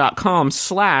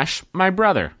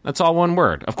clubw.com/mybrother. That's all one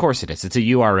word. Of course it is. It's a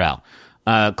URL.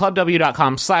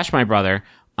 clubw.com/mybrother.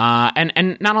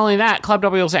 And not only that, Club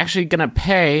W is actually going to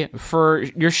pay for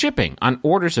your shipping on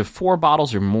orders of 4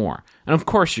 bottles or more. And of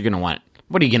course you're going to want,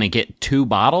 what are you going to get, 2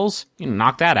 bottles? You can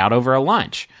knock that out over a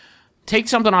lunch. Take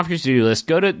something off your to-do list.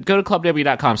 Go to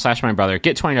clubw.com/mybrother.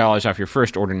 Get $20 off your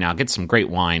first order now. Get some great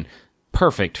wine.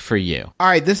 Perfect for you. All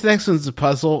right, this next one's a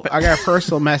puzzle. I got a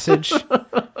personal message.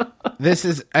 This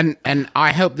is, and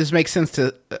I hope this makes sense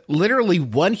to literally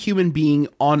one human being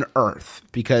on Earth,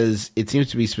 because it seems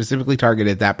to be specifically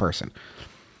targeted at that person.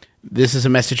 This is a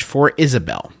message for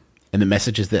Isabel, and the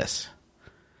message is this.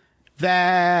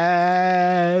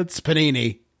 That's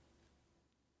Panini.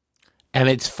 And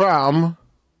it's from...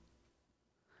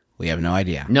 We have no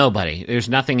idea. Nobody. There's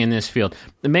nothing in this field.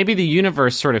 Maybe the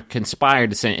universe sort of conspired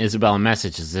to send Isabel a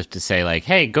message as if to say, like,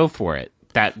 hey, go for it.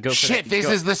 Shit, this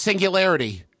is the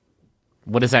singularity.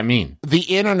 What does that mean? The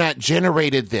internet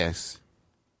generated this.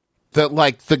 The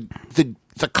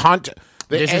content.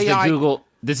 This is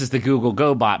the Google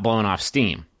Go bot blowing off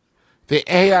steam. The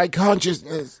AI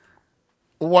consciousness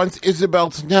wants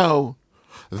Isabel to know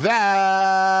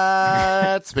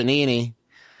that's Panini.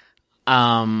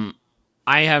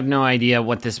 I have no idea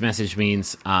what this message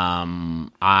means.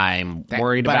 I'm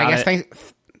worried about it.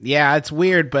 Yeah, it's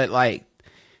weird, but like,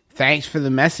 thanks for the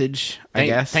message. I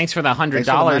guess. Thanks for the $100.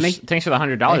 Thanks for the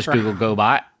 $100, Google Go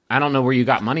bot. I don't know where you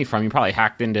got money from. You probably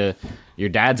hacked into your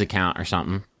dad's account or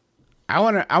something. I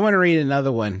want to read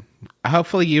another one.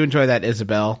 Hopefully you enjoy that,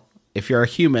 Isabel. If you're a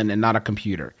human and not a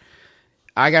computer.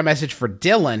 I got a message for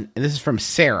Dylan, and this is from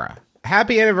Sarah.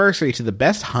 Happy anniversary to the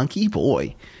best hunky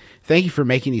boy. Thank you for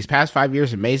making these past 5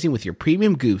 years amazing with your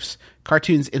premium goofs,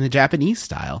 cartoons in the Japanese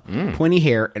style, pointy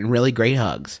hair, and really great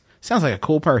hugs. Sounds like a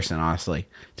cool person, honestly.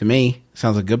 To me,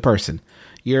 sounds like a good person.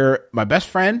 You're my best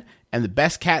friend and the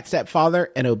best cat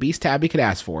stepfather and obese tabby could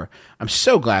ask for. I'm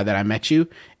so glad that I met you,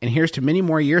 and here's to many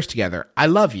more years together. I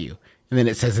love you. And then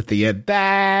it says at the end,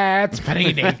 that's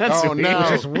Panini. Oh, no.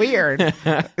 Which is weird.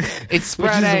 It's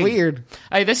spreading. Which is weird.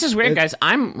 Hey, this is weird, guys.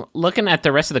 I'm looking at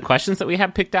the rest of the questions that we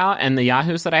have picked out and the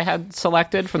Yahoos that I had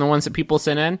selected from the ones that people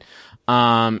sent in.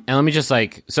 And let me just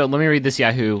let me read this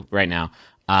Yahoo right now.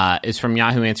 It's from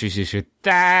Yahoo Answers User.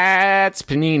 That's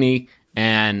Panini.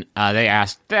 And they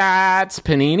asked, that's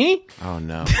Panini? Oh,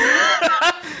 no.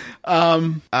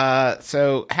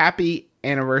 So happy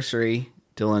anniversary,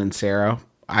 Dylan and Sarah.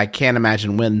 I can't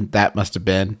imagine when that must have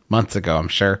been. Months ago, I'm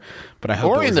sure. But I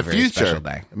hope Or it was in the a very future. special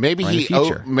day. Maybe Or in the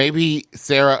future. maybe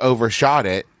Sarah overshot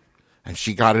it, and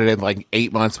she got it in like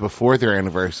 8 months before their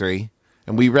anniversary,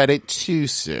 and we read it too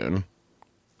soon.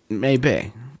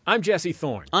 Maybe. I'm Jesse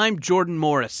Thorne. I'm Jordan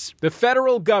Morris. The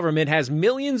federal government has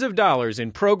millions of dollars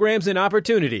in programs and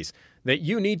opportunities that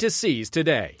you need to seize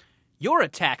today. You're a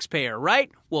taxpayer,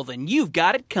 right? Well, then you've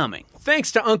got it coming.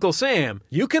 Thanks to Uncle Sam,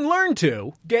 you can learn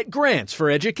to get grants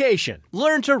for education,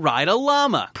 Learn to ride a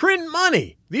llama. print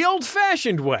money the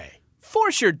old-fashioned way,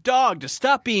 Force your dog to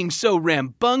stop being so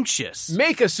rambunctious.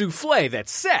 make a souffle that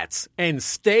sets and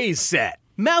stays set,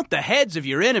 Mount the heads of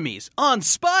your enemies on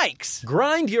spikes.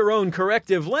 grind your own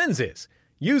corrective lenses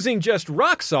using just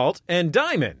rock salt and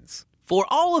diamonds. For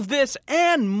all of this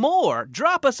and more,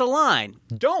 drop us a line.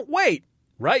 Don't wait,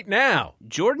 right now.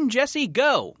 Jordan Jesse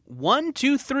Go,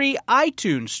 123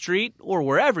 iTunes Street, or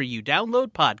wherever you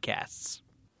download podcasts.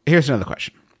 Here's another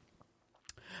question.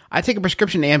 I take a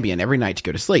prescription Ambien every night to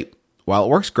go to sleep. While it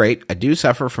works great, I do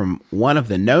suffer from one of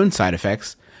the known side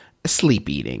effects, sleep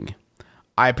eating.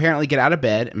 I apparently get out of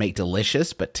bed and make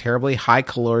delicious but terribly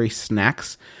high-calorie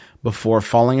snacks before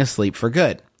falling asleep for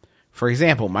good. For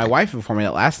example, my wife informed me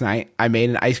that last night I made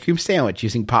an ice cream sandwich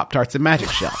using Pop-Tarts and Magic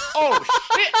Shell. Oh,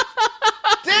 shit!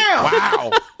 Damn!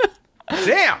 Wow!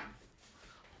 Damn!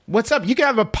 What's up? You can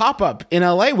have a pop-up in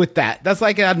LA with that. That's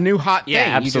like a new hot thing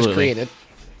Yeah, you just absolutely. created.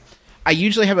 I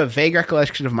usually have a vague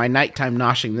recollection of my nighttime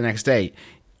noshing the next day,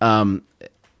 but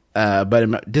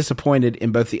I'm disappointed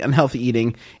in both the unhealthy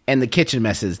eating and the kitchen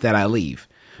messes that I leave.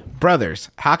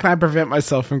 Brothers, how can I prevent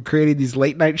myself from creating these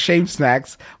late-night shame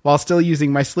snacks while still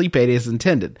using my sleep aid as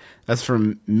intended? That's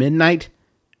from Midnight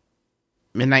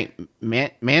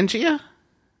Mangia?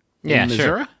 Yeah, In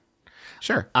Missouri?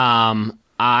 Sure. Can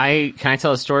I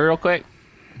tell a story real quick?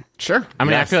 Sure. I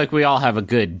mean, Yes. I feel like we all have a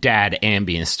good dad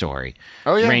Ambien story.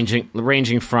 Oh, yeah.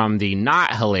 Ranging from the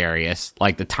not hilarious,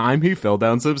 like the time he fell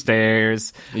down some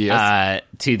stairs, Yes.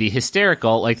 to the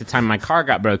hysterical, like the time my car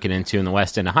got broken into in the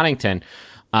West End of Huntington.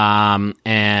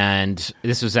 And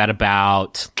this was at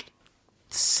about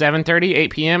 7:30,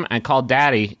 8 p.m. I called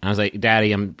Daddy. I was like,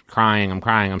 Daddy, I'm crying,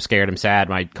 I'm scared, I'm sad.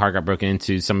 My car got broken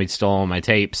into, somebody stole my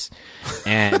tapes.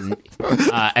 And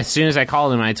as soon as I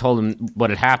called him, I told him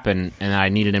what had happened and that I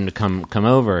needed him to come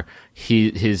over.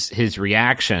 His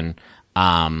reaction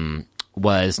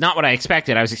was not what I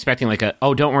expected. I was expecting like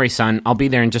oh, don't worry, son, I'll be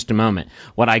there in just a moment.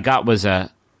 What I got was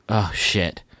oh,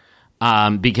 shit.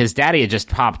 Because Daddy had just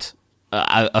popped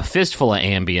a fistful of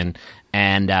Ambien.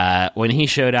 And when he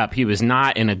showed up, he was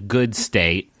not in a good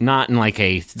state, not in like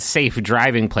a safe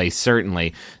driving place,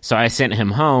 certainly. So I sent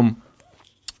him home.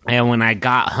 And when I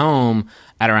got home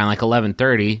at around like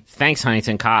 11:30, thanks,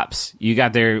 Huntington cops, you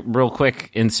got there real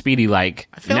quick and speedy. Like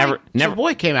I feel like your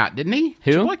boy came out, didn't he?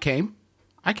 Who? Your boy came.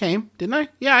 I came, didn't I?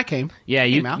 Yeah, I came. Yeah,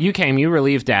 Came out. you came. You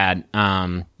relieved Dad.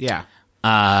 Yeah.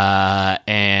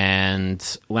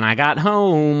 And when I got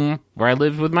home, where I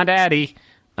lived with my daddy,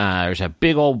 there's a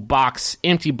big old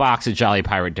empty box of Jolly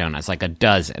Pirate donuts, like a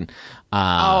dozen.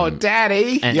 Oh,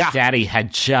 Daddy. And Yeah. Daddy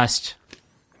had just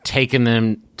taken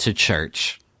them to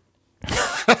church.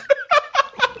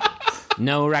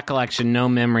 No recollection, no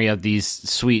memory of these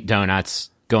sweet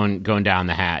donuts going down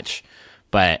the hatch.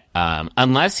 But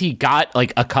unless he got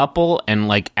like a couple and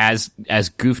like as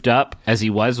goofed up as he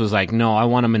was like, no, I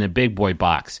want them in a big boy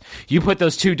box. You put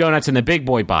those 2 donuts in the big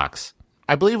boy box.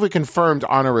 I believe we confirmed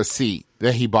on a receipt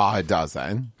that he bought a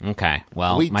dozen. Okay,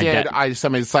 well, We my did dad.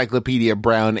 some Encyclopedia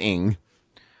Browning.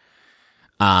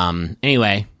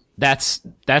 Anyway, that's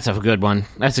a good one.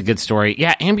 That's a good story.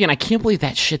 Yeah, Ambien. I can't believe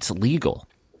that shit's legal.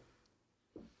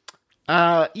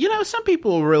 Some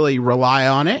people really rely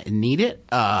on it and need it.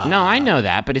 No, I know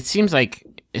that, but it seems like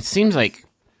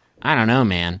I don't know,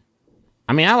 man.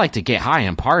 I mean, I like to get high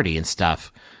and party and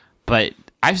stuff, but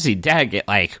I've seen Dad get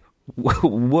like,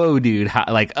 whoa, dude,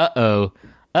 like, uh-oh,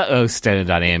 stoned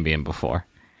on Ambien before.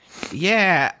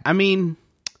 Yeah, I mean,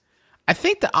 I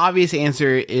think the obvious answer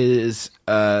is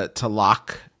to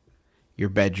lock your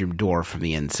bedroom door from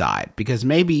the inside, because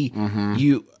maybe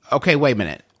okay, wait a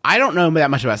minute. I don't know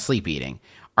that much about sleep eating.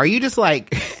 Are you just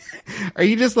like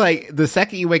the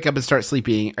second you wake up and start sleep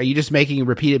eating, are you just making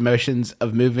repeated motions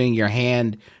of moving your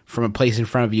hand from a place in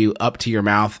front of you up to your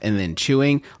mouth and then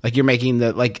chewing? Like you're making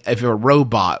like if a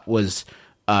robot was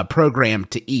programmed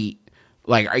to eat,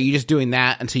 like are you just doing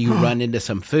that until you run into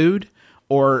some food?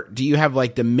 Or do you have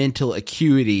like the mental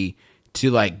acuity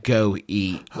to like go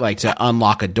eat, like to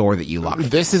unlock a door that you locked?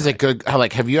 This is a good,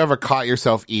 like, have you ever caught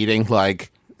yourself eating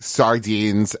like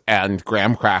sardines and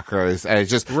graham crackers and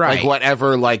it's just like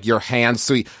whatever, like your hands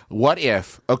sweet? What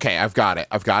if, okay, I've got it.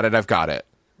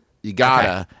 You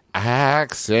gotta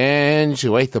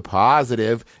accentuate the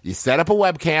positive. You set up a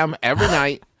webcam every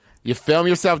night. You film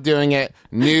yourself doing it.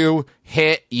 New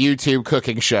hit YouTube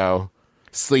cooking show,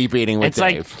 Sleep Eating with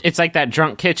Dave. It's like that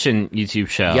Drunk Kitchen YouTube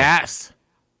show. Yes.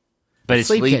 But it's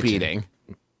Sleep Eating.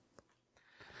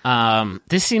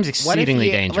 This seems exceedingly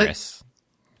dangerous.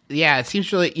 Yeah, it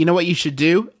seems really. You know what you should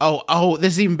do? Oh,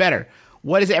 this is even better.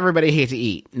 What does everybody hate to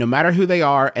eat? No matter who they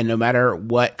are and no matter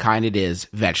what kind it is,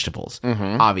 vegetables,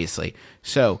 obviously.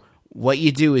 So what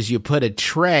you do is you put a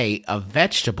tray of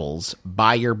vegetables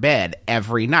by your bed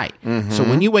every night. So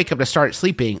when you wake up to start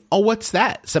sleeping, what's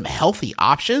that? Some healthy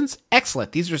options?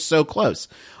 Excellent. These are so close.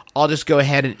 I'll just go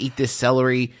ahead and eat this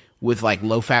celery with like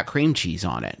low-fat cream cheese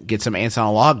on it. Get some ants on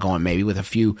a log going, maybe with a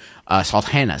few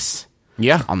sultanas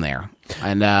on there.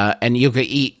 And you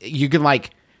can like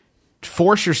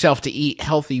force yourself to eat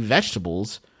healthy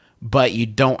vegetables, but you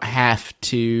don't have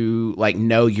to like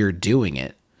know you're doing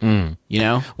it. You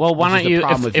know? Well, why don't you,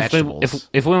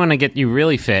 if we want to get you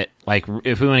really fit, like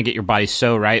if we want to get your body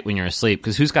so right when you're asleep,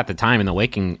 because who's got the time in the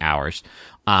waking hours?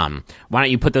 Why don't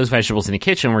you put those vegetables in the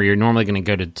kitchen where you're normally going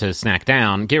to go to snack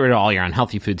down, get rid of all your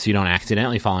unhealthy food so you don't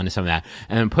accidentally fall into some of that,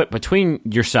 and then put between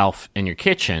yourself and your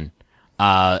kitchen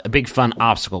a big fun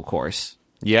obstacle course.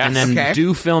 Yes. And then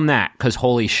do film that, because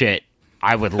holy shit,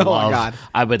 I would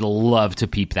love to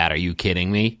peep that. Are you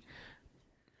kidding me?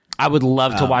 I would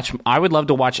love to watch. I would love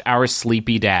to watch our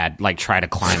sleepy dad like try to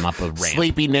climb up a ramp.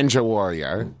 Sleepy Ninja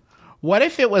Warrior. What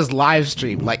if it was live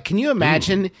streamed? Like, can you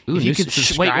imagine if you could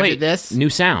subscribe to this? New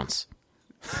sounds.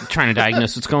 I'm trying to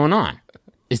diagnose what's going on.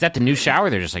 Is that the new shower?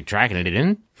 They're just like dragging it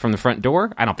in from the front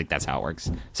door? I don't think that's how it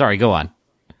works. Sorry, go on.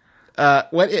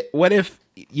 What if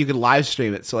you could live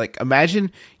stream it? So, like,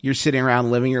 imagine you're sitting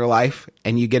around living your life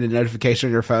and you get a notification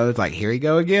on your phone. It's like, here you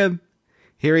go again.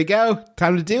 Here we go.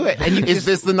 Time to do it. And you Is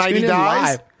this the night he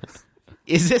dies?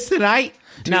 Is this the night?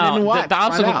 No, the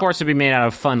obstacle course would be made out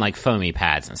of fun, like foamy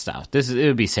pads and stuff. It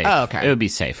would be safe. Oh, okay. It would be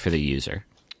safe for the user.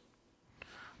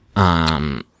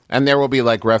 And there will be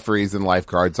like referees and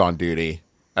lifeguards on duty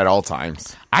at all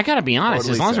times. I gotta be honest.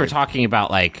 As long as we're talking about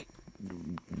like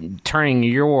turning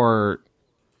your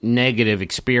negative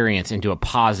experience into a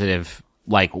positive,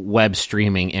 like web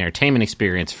streaming entertainment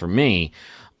experience for me.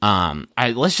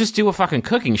 Let's just do a fucking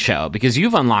cooking show, because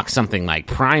you've unlocked something like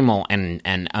primal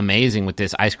and amazing with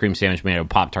this ice cream sandwich made of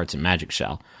Pop-Tarts and Magic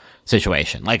Shell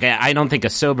situation. Like, I don't think a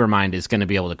sober mind is going to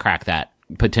be able to crack that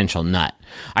potential nut.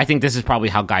 I think this is probably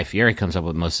how Guy Fieri comes up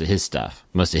with most of his stuff,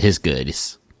 most of his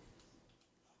goodies.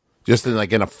 Just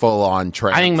in a full-on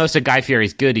trance. I think most of Guy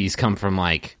Fieri's goodies come from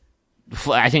like,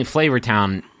 I think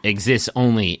Flavortown exists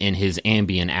only in his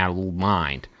Ambien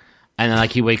mind. And then,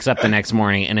 like, he wakes up the next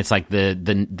morning, and it's like the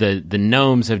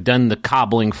gnomes have done the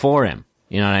cobbling for him.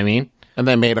 You know what I mean? And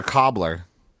they made a cobbler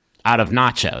out of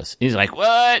nachos. He's like,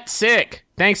 "What? Sick?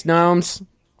 Thanks, gnomes."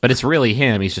 But it's really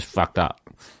him. He's just fucked up.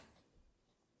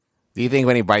 Do you think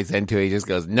when he bites into it, he just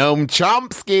goes, "Gnome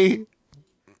Chomsky"?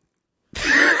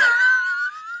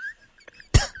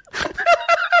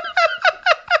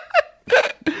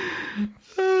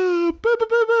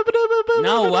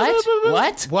 No,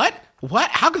 what?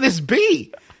 What? How could this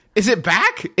be? Is it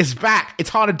back? It's back. It's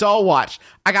Haunted Doll Watch.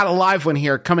 I got a live one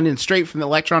here coming in straight from the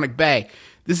Electronic Bay.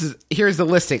 Here's the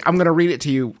listing. I'm going to read it to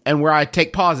you, and where I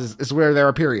take pauses is where there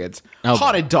are periods. Okay.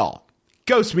 Haunted Doll,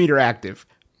 Ghost Meter Active,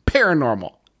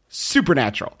 Paranormal,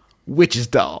 Supernatural, Witch's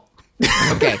Doll.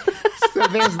 Okay, so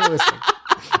there's the listing.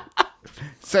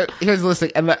 So here's the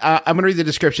listing, and I'm going to read the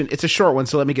description. It's a short one,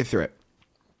 so let me get through it.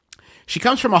 She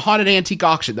comes from a haunted antique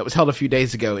auction that was held a few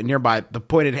days ago in nearby the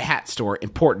Pointed Hat store in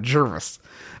Port Jervis.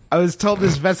 I was told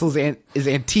this vessel is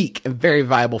antique and very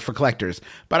viable for collectors,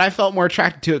 but I felt more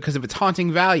attracted to it because of its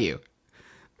haunting value.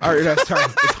 Or no, sorry,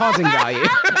 it's haunting value.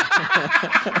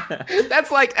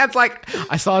 That's like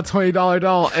I saw a $20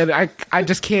 doll and I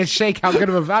just can't shake how good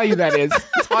of a value that is.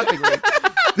 It's haunting.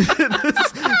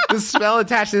 The spell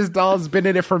attached to this doll has been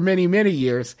in it for many, many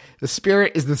years. The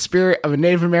spirit is the spirit of a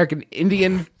Native American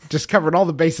Indian, just covered all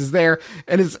the bases there,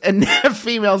 and is a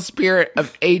female spirit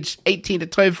of age 18 to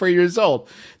 24 years old.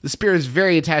 The spirit is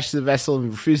very attached to the vessel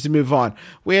and refused to move on.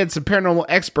 We had some paranormal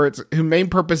experts whose main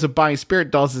purpose of buying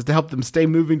spirit dolls is to help them stay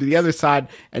moving to the other side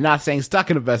and not staying stuck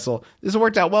in a vessel. This has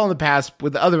worked out well in the past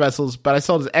with the other vessels, but I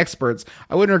sold as experts.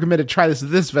 I wouldn't recommend to try this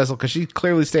with this vessel because she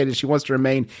clearly stated she wants to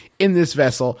remain in this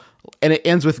vessel. And it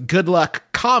ends with good luck,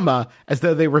 comma, as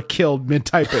though they were killed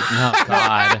mid-typing. Oh,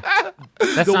 God.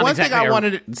 That's The not one exactly thing I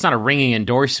wanted to- it's not a ringing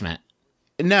endorsement.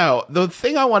 No, the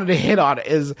thing I wanted to hit on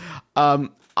is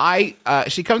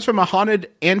she comes from a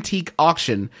haunted antique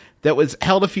auction that was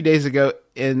held a few days ago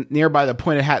in nearby the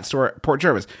Pointed Hat store at Port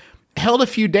Jervis. Held a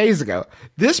few days ago.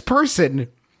 This person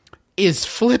is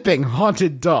flipping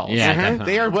haunted dolls. Yeah, definitely.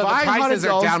 They are Well, the buying haunted prices are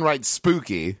dolls. downright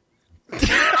spooky.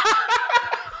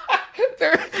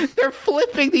 They're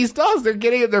flipping these dolls. They're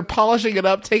getting it. They're polishing it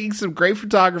up, taking some great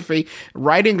photography,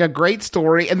 writing a great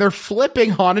story, and they're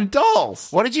flipping haunted dolls.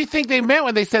 What did you think they meant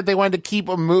when they said they wanted to keep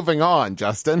them moving on,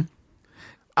 Justin?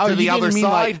 Oh, To the you other didn't mean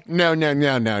side? like- No.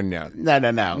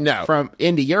 No. From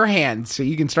into your hands, so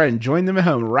you can start enjoying them at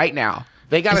home right now.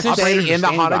 They got to Operators stay are in the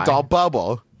standing haunted by. doll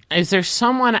bubble. Is there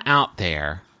someone out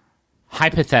there,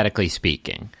 hypothetically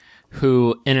speaking,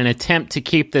 who, in an attempt to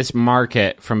keep this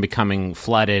market from becoming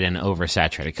flooded and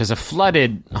oversaturated, because a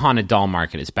flooded haunted doll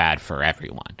market is bad for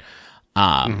everyone,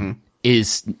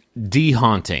 is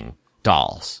de-haunting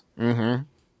dolls,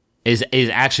 is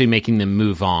actually making them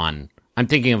move on. I'm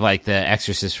thinking of like the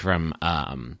Exorcist from,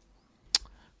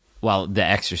 The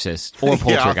Exorcist or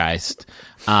Poltergeist,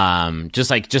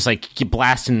 just like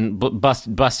busting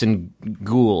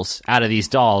ghouls out of these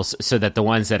dolls, so that the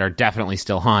ones that are definitely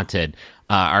still haunted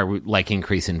are like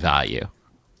increase in value.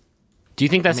 Do you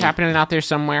think that's happening out there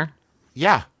somewhere?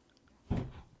 Yeah.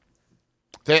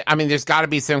 There's got to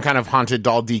be some kind of haunted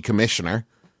doll decommissioner.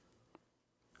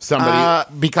 Somebody,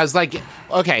 because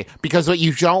what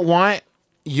you don't want,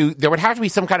 there would have to be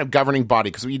some kind of governing body,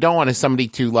 because what you don't want is somebody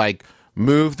to like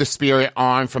move the spirit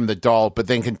on from the doll, but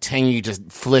then continue to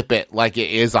flip it like it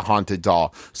is a haunted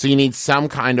doll. So you need some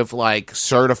kind of like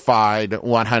certified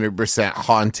 100%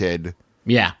 haunted.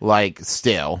 Yeah. Like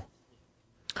still.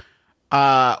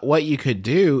 What you could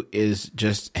do is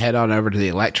just head on over to the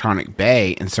Electronic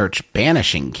Bay and search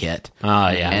Banishing Kit. Oh,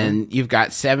 yeah. And you've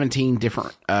got 17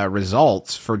 different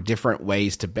results for different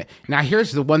ways to Now,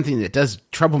 here's the one thing that does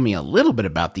trouble me a little bit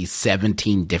about these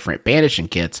 17 different Banishing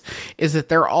Kits is that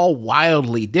they're all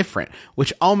wildly different,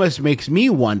 which almost makes me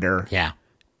wonder, are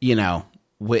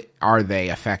they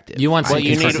effective? You want some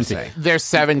You need consistency. there's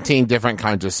 17 different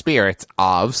kinds of spirits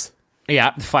of.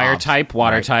 Yeah, fire type,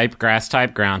 water type, grass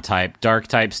type, ground type, dark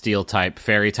type, steel type,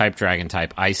 fairy type, dragon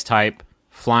type, ice type,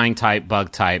 flying type,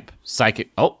 bug type, psychic.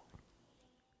 Oh,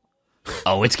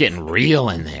 it's getting real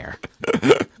in there.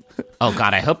 Oh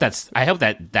God, I hope that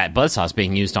buzzsaw is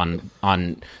being used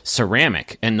on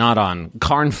ceramic and not on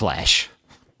carn flesh.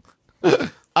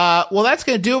 Well, that's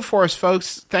going to do it for us,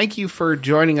 folks. Thank you for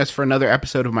joining us for another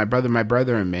episode of My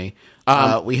Brother, and Me.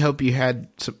 We hope you had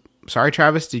some. Sorry,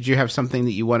 Travis, did you have something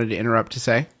that you wanted to interrupt to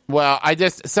say? Well,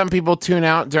 some people tune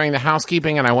out during the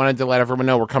housekeeping, and I wanted to let everyone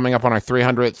know we're coming up on our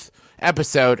 300th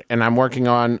episode, and I'm working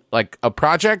on like a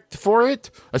project for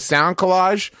it, a sound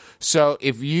collage. So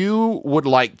if you would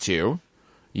like to,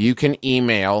 you can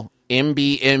email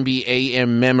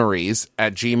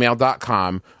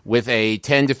MBMBaMmemories@gmail.com with a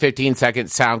 10 to 15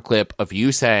 second sound clip of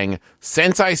you saying,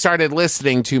 "Since I started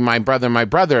listening to My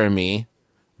Brother, and Me,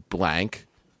 blank.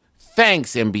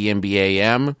 Thanks,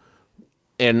 MBMBaM."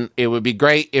 And it would be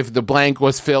great if the blank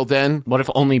was filled in. What if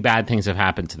only bad things have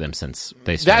happened to them since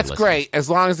they started That's listening? great, as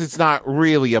long as it's not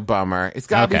really a bummer. It's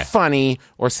got to be Okay. funny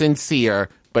or sincere,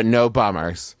 but no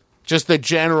bummers. Just the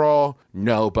general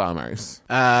no bummers.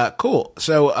 Cool.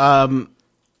 So, I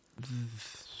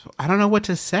don't know what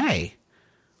to say.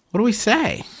 What do we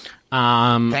say?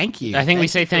 Thank you. I think we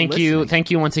Thank say you for thank you. listening. Thank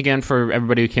you once again for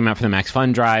everybody who came out for the Max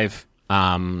Fun Drive.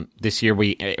 This year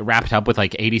we wrapped up with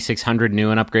like 8,600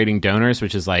 new and upgrading donors,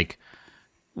 which is like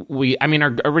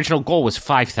our original goal was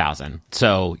 5,000.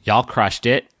 So y'all crushed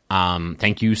it.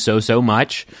 Thank you so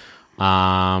much.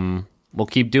 We'll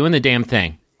keep doing the damn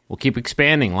thing. We'll keep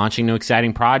expanding, launching new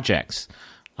exciting projects.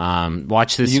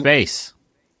 Watch this space.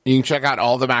 You can check out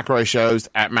all the McElroy shows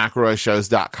at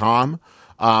McElroyShows.com.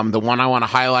 The one I want to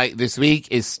highlight this week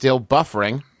is Still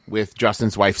Buffering, with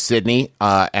Justin's wife, Sydney,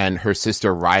 and her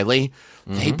sister, Riley.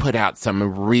 They put out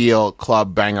some real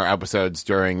club banger episodes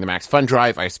during the Max Fun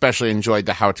Drive. I especially enjoyed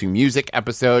the How to Music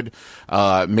episode.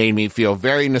 Made me feel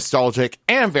very nostalgic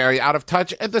and very out of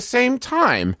touch at the same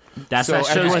time. That's So that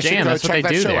show's everyone should jam. go That's what check they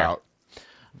that do show there. out.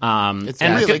 It's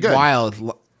And really It's good. wild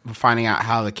finding out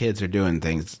how the kids are doing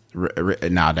things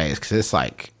nowadays because it's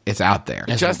like it's out there.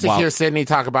 Just to Wild. hear Sydney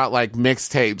talk about like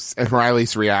mixtapes and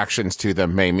Riley's reactions to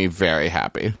them made me very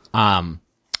happy.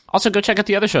 Also, go check out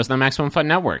the other shows on the Maximum Fun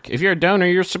Network. If you're a donor,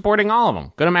 you're supporting all of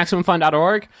them. Go to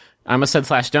MaximumFun.org. I almost said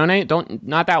 /donate.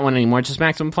 Not that one anymore, just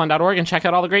MaximumFun.org, and check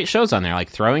out all the great shows on there, like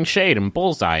Throwing Shade and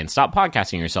Bullseye and Stop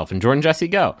Podcasting Yourself and Jordan Jesse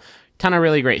Go. Ton of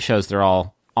really great shows. They're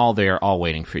all there, all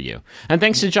waiting for you. And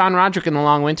thanks to John Roderick and the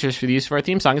Long Winters for the use of our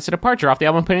theme song. It's a departure off the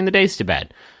album Putting the Days to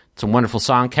Bed. It's a wonderful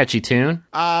song, catchy tune.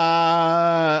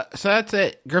 So that's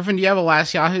it. Griffin, do you have a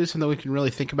last Yahoo, something we can really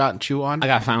think about and chew on? I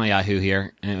got Final Yahoo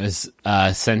here, and it was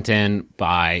sent in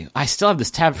by... I still have this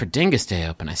tab for Dyngus Day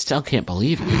open. I still can't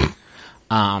believe it.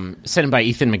 Sent in by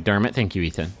Ethan McDermott. Thank you,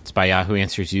 Ethan. It's by Yahoo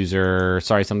Answers user...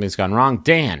 Sorry, something's gone wrong.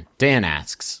 Dan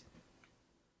asks...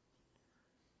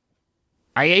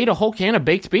 I ate a whole can of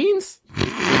baked beans?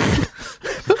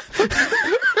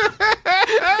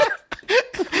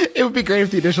 It would be great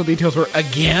if the initial details were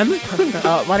again.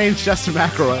 My name's Justin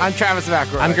McElroy. I'm Travis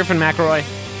McElroy. I'm Griffin McElroy.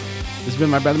 This has been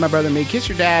My Brother, Me. Kiss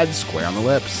your dad, square on the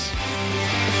lips.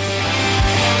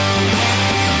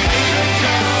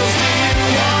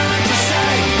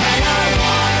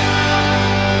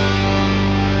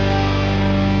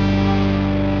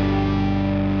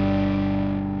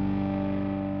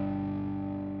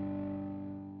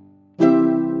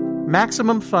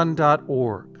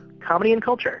 MaximumFun.org. Comedy and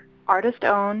culture. Artist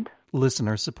owned.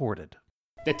 Listener supported.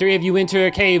 The three of you enter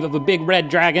a cave of a big red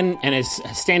dragon and is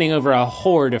standing over a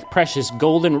hoard of precious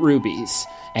golden rubies.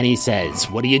 And he says,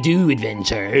 "What do you do,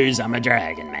 adventurers? I'm a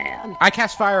dragon man." I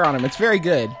cast fire on him. It's very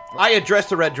good. I address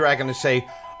the Red Dragon and say,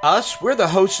 we're the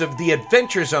hosts of The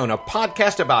Adventure Zone, a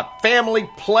podcast about family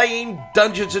playing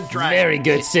Dungeons and Dragons. Very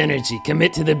good synergy.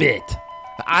 Commit to the bit.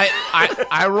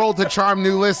 I rolled to charm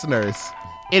new listeners.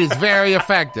 It is very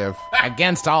effective.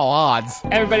 Against all odds.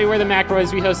 Everybody, we're the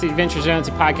McElroys. We host the Adventure Zone. It's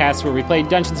a podcast where we play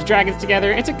Dungeons & Dragons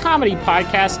together. It's a comedy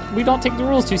podcast. We don't take the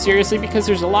rules too seriously because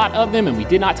there's a lot of them and we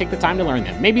did not take the time to learn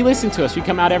them. Maybe listen to us. We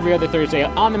come out every other Thursday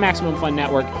on the Maximum Fun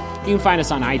Network. You can find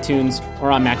us on iTunes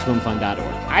or on MaximumFun.org.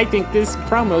 I think this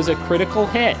promo is a critical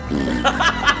hit.